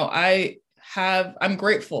 I'm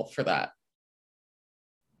grateful for that.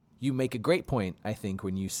 You make a great point, I think,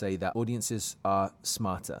 when you say that audiences are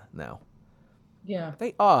smarter now. Yeah.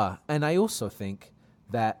 They are. And I also think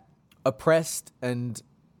that oppressed and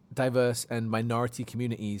diverse and minority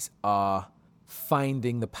communities are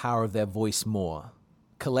finding the power of their voice more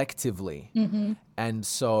collectively. Mm-hmm. And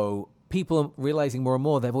so people are realizing more and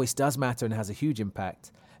more their voice does matter and has a huge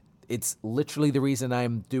impact. It's literally the reason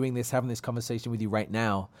I'm doing this, having this conversation with you right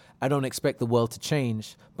now. I don't expect the world to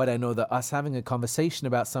change, but I know that us having a conversation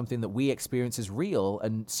about something that we experience as real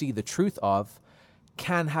and see the truth of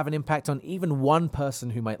can have an impact on even one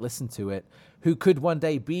person who might listen to it, who could one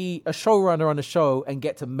day be a showrunner on a show and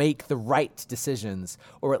get to make the right decisions,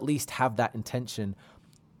 or at least have that intention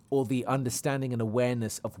or the understanding and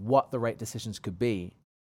awareness of what the right decisions could be.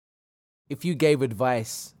 If you gave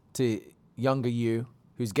advice to younger you,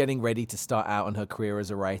 who's getting ready to start out on her career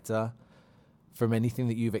as a writer, from anything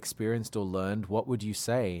that you've experienced or learned, what would you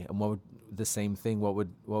say? And what would the same thing, what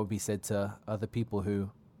would be said to other people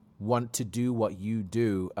who want to do what you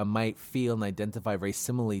do and might feel and identify very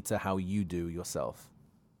similarly to how you do yourself?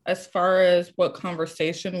 As far as what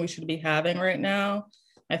conversation we should be having right now,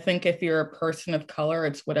 I think if you're a person of color,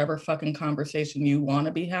 it's whatever fucking conversation you want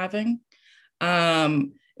to be having.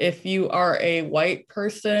 If you are a white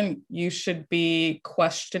person, you should be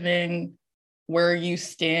questioning where you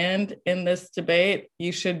stand in this debate.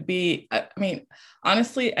 You should be,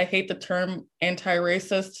 honestly, I hate the term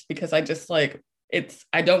anti-racist because I just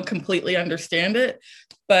I don't completely understand it,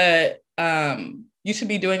 but you should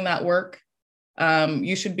be doing that work.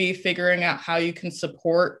 You should be figuring out how you can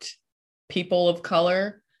support people of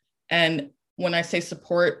color. And when I say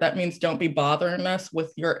support, that means don't be bothering us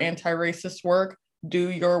with your anti-racist work.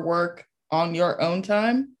 Do your work on your own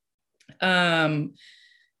time. And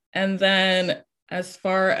then as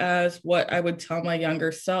far as what I would tell my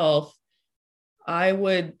younger self, I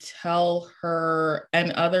would tell her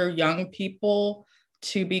and other young people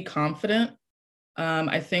to be confident.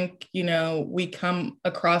 I think, we come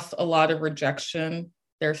across a lot of rejection.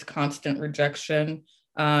 There's constant rejection,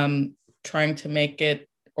 trying to make it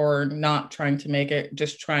or not trying to make it,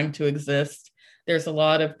 just trying to exist. There's a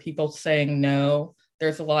lot of people saying no.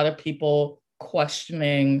 There's a lot of people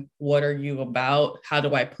questioning, what are you about? How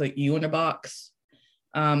do I put you in a box?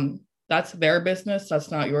 That's their business. That's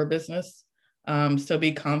not your business. So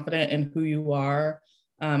be confident in who you are.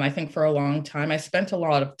 I think for a long time, I spent a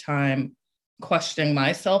lot of time questioning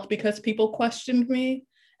myself because people questioned me,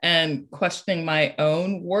 and questioning my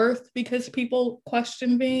own worth because people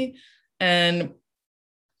questioned me. And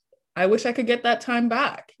I wish I could get that time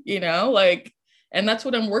back, like, and that's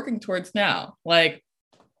what I'm working towards now. Like,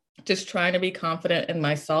 just trying to be confident in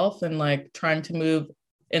myself and like trying to move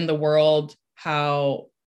in the world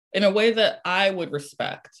in a way that I would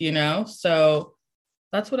respect, So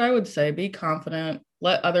that's what I would say. Be confident,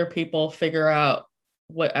 let other people figure out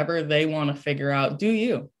whatever they want to figure out. Do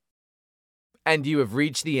you? And you have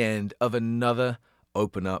reached the end of another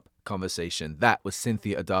Open Up conversation. That was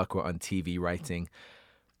Cynthia Adarkwa on TV writing.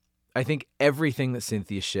 I think everything that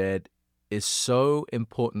Cynthia shared is so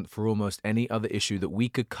important for almost any other issue that we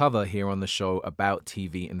could cover here on the show about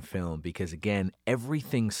TV and film, because again,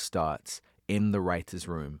 everything starts in the writer's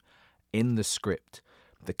room, in the script.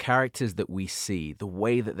 The characters that we see, the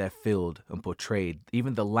way that they're filled and portrayed,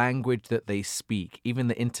 even the language that they speak, even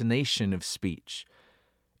the intonation of speech,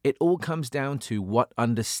 it all comes down to what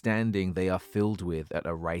understanding they are filled with at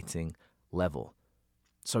a writing level.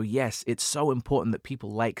 So yes, it's so important that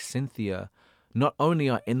people like Cynthia not only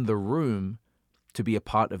are in the room to be a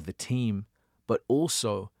part of the team, but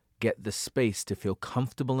also get the space to feel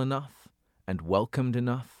comfortable enough and welcomed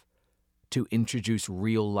enough to introduce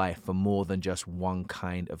real life for more than just one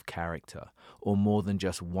kind of character, or more than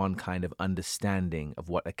just one kind of understanding of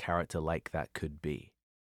what a character like that could be.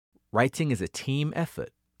 Writing is a team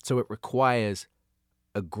effort, so it requires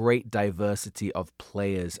a great diversity of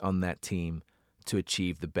players on that team to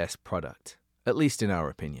achieve the best product, at least in our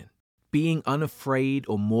opinion. Being unafraid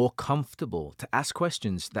or more comfortable to ask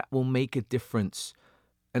questions that will make a difference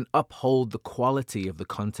and uphold the quality of the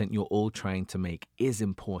content you're all trying to make is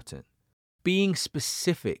important. Being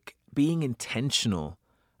specific, being intentional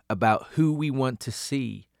about who we want to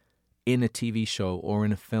see in a TV show or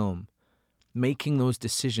in a film, making those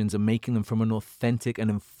decisions and making them from an authentic and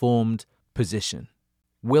informed position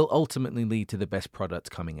will ultimately lead to the best product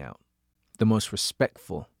coming out. The most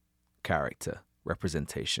respectful character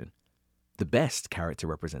representation. The best character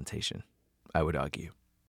representation, I would argue.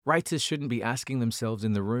 Writers shouldn't be asking themselves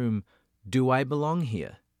in the room, do I belong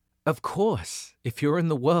here? Of course, if you're in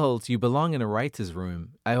the world, you belong in a writer's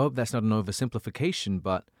room. I hope that's not an oversimplification,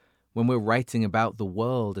 but when we're writing about the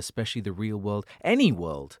world, especially the real world, any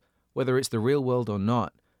world, whether it's the real world or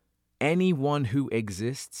not, anyone who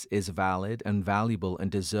exists is valid and valuable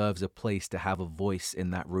and deserves a place to have a voice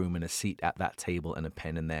in that room and a seat at that table and a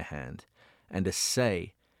pen in their hand and a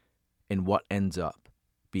say in what ends up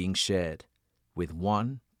being shared with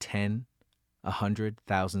 1, 10, 100,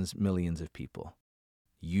 thousands, millions of people.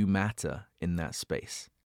 You matter in that space.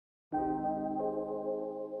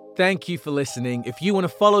 Thank you for listening. If you want to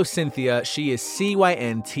follow Cynthia, she is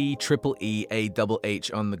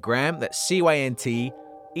CYNTEEEAHH on the gram. That's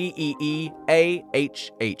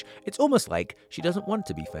CYNTEEEAHH. It's almost like she doesn't want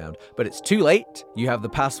to be found, but it's too late. You have the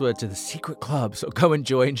password to the secret club, so go and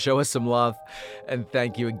join, show us some love, and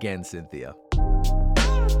thank you again, Cynthia.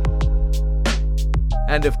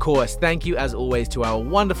 And of course, thank you as always to our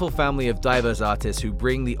wonderful family of diverse artists who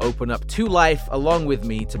bring the Open Up to life along with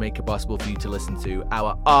me to make it possible for you to listen to.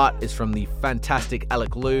 Our art is from the fantastic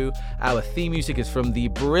Alec Liu. Our theme music is from the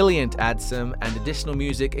brilliant Adsum, and additional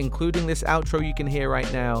music, including this outro you can hear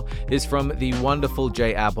right now, is from the wonderful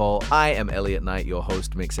Jay Abhol. I am Elliot Knight, your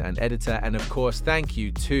host, mixer, and editor. And of course, thank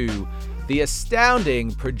you to the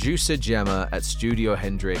astounding producer Gemma at Studio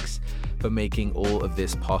Hendrix for making all of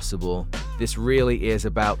this possible. This really is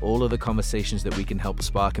about all of the conversations that we can help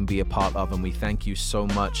spark and be a part of, and we thank you so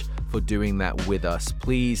much for doing that with us.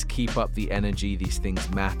 Please keep up the energy. These things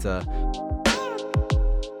matter.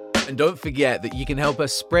 And don't forget that you can help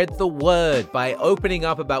us spread the word by opening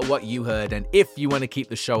up about what you heard. And if you want to keep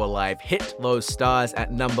the show alive, hit those stars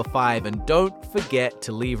at number 5. And don't forget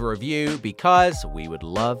to leave a review, because we would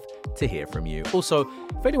love to hear from you. Also,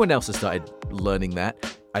 if anyone else has started learning that,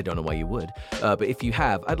 I don't know why you would, but if you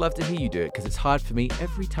have, I'd love to hear you do it, because it's hard for me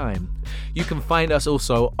every time. You can find us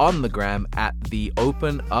also on the gram at the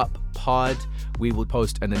Open Up Pod. We will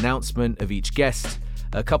post an announcement of each guest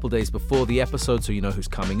a couple days before the episode, so you know who's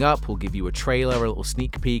coming up. We'll give you a trailer, a little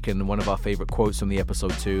sneak peek, and one of our favorite quotes from the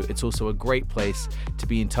episode too. It's also a great place to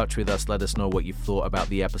be in touch with us. Let us know what you've thought about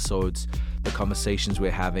the episodes, the conversations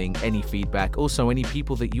we're having, any feedback, also any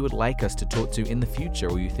people that you would like us to talk to in the future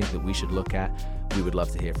or you think that we should look at. We would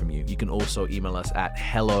love to hear from you. You can also email us at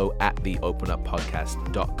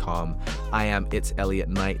hello@theopenuppodcast.com. I am It's Elliot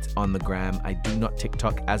Knight on the gram. I do not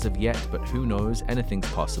TikTok as of yet, but who knows?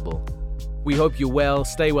 Anything's possible. We hope you're well,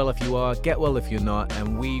 stay well if you are, get well if you're not,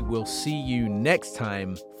 and we will see you next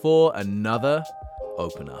time for another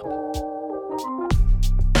Open Up.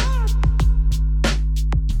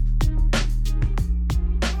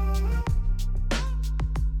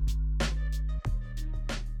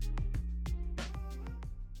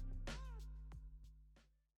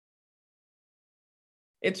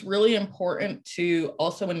 It's really important to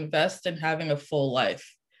also invest in having a full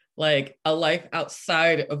life, like a life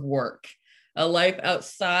outside of work, a life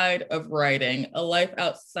outside of writing, a life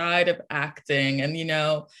outside of acting. And,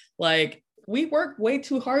 like we work way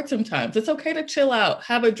too hard sometimes. It's okay to chill out,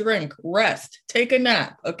 have a drink, rest, take a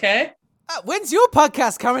nap. Okay. When's your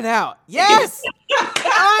podcast coming out? Yes.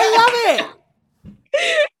 I love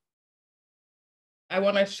it. I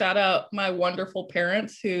want to shout out my wonderful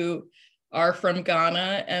parents who are from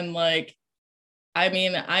Ghana. And I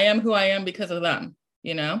am who I am because of them,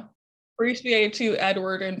 Appreciate you,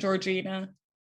 Edward and Georgina.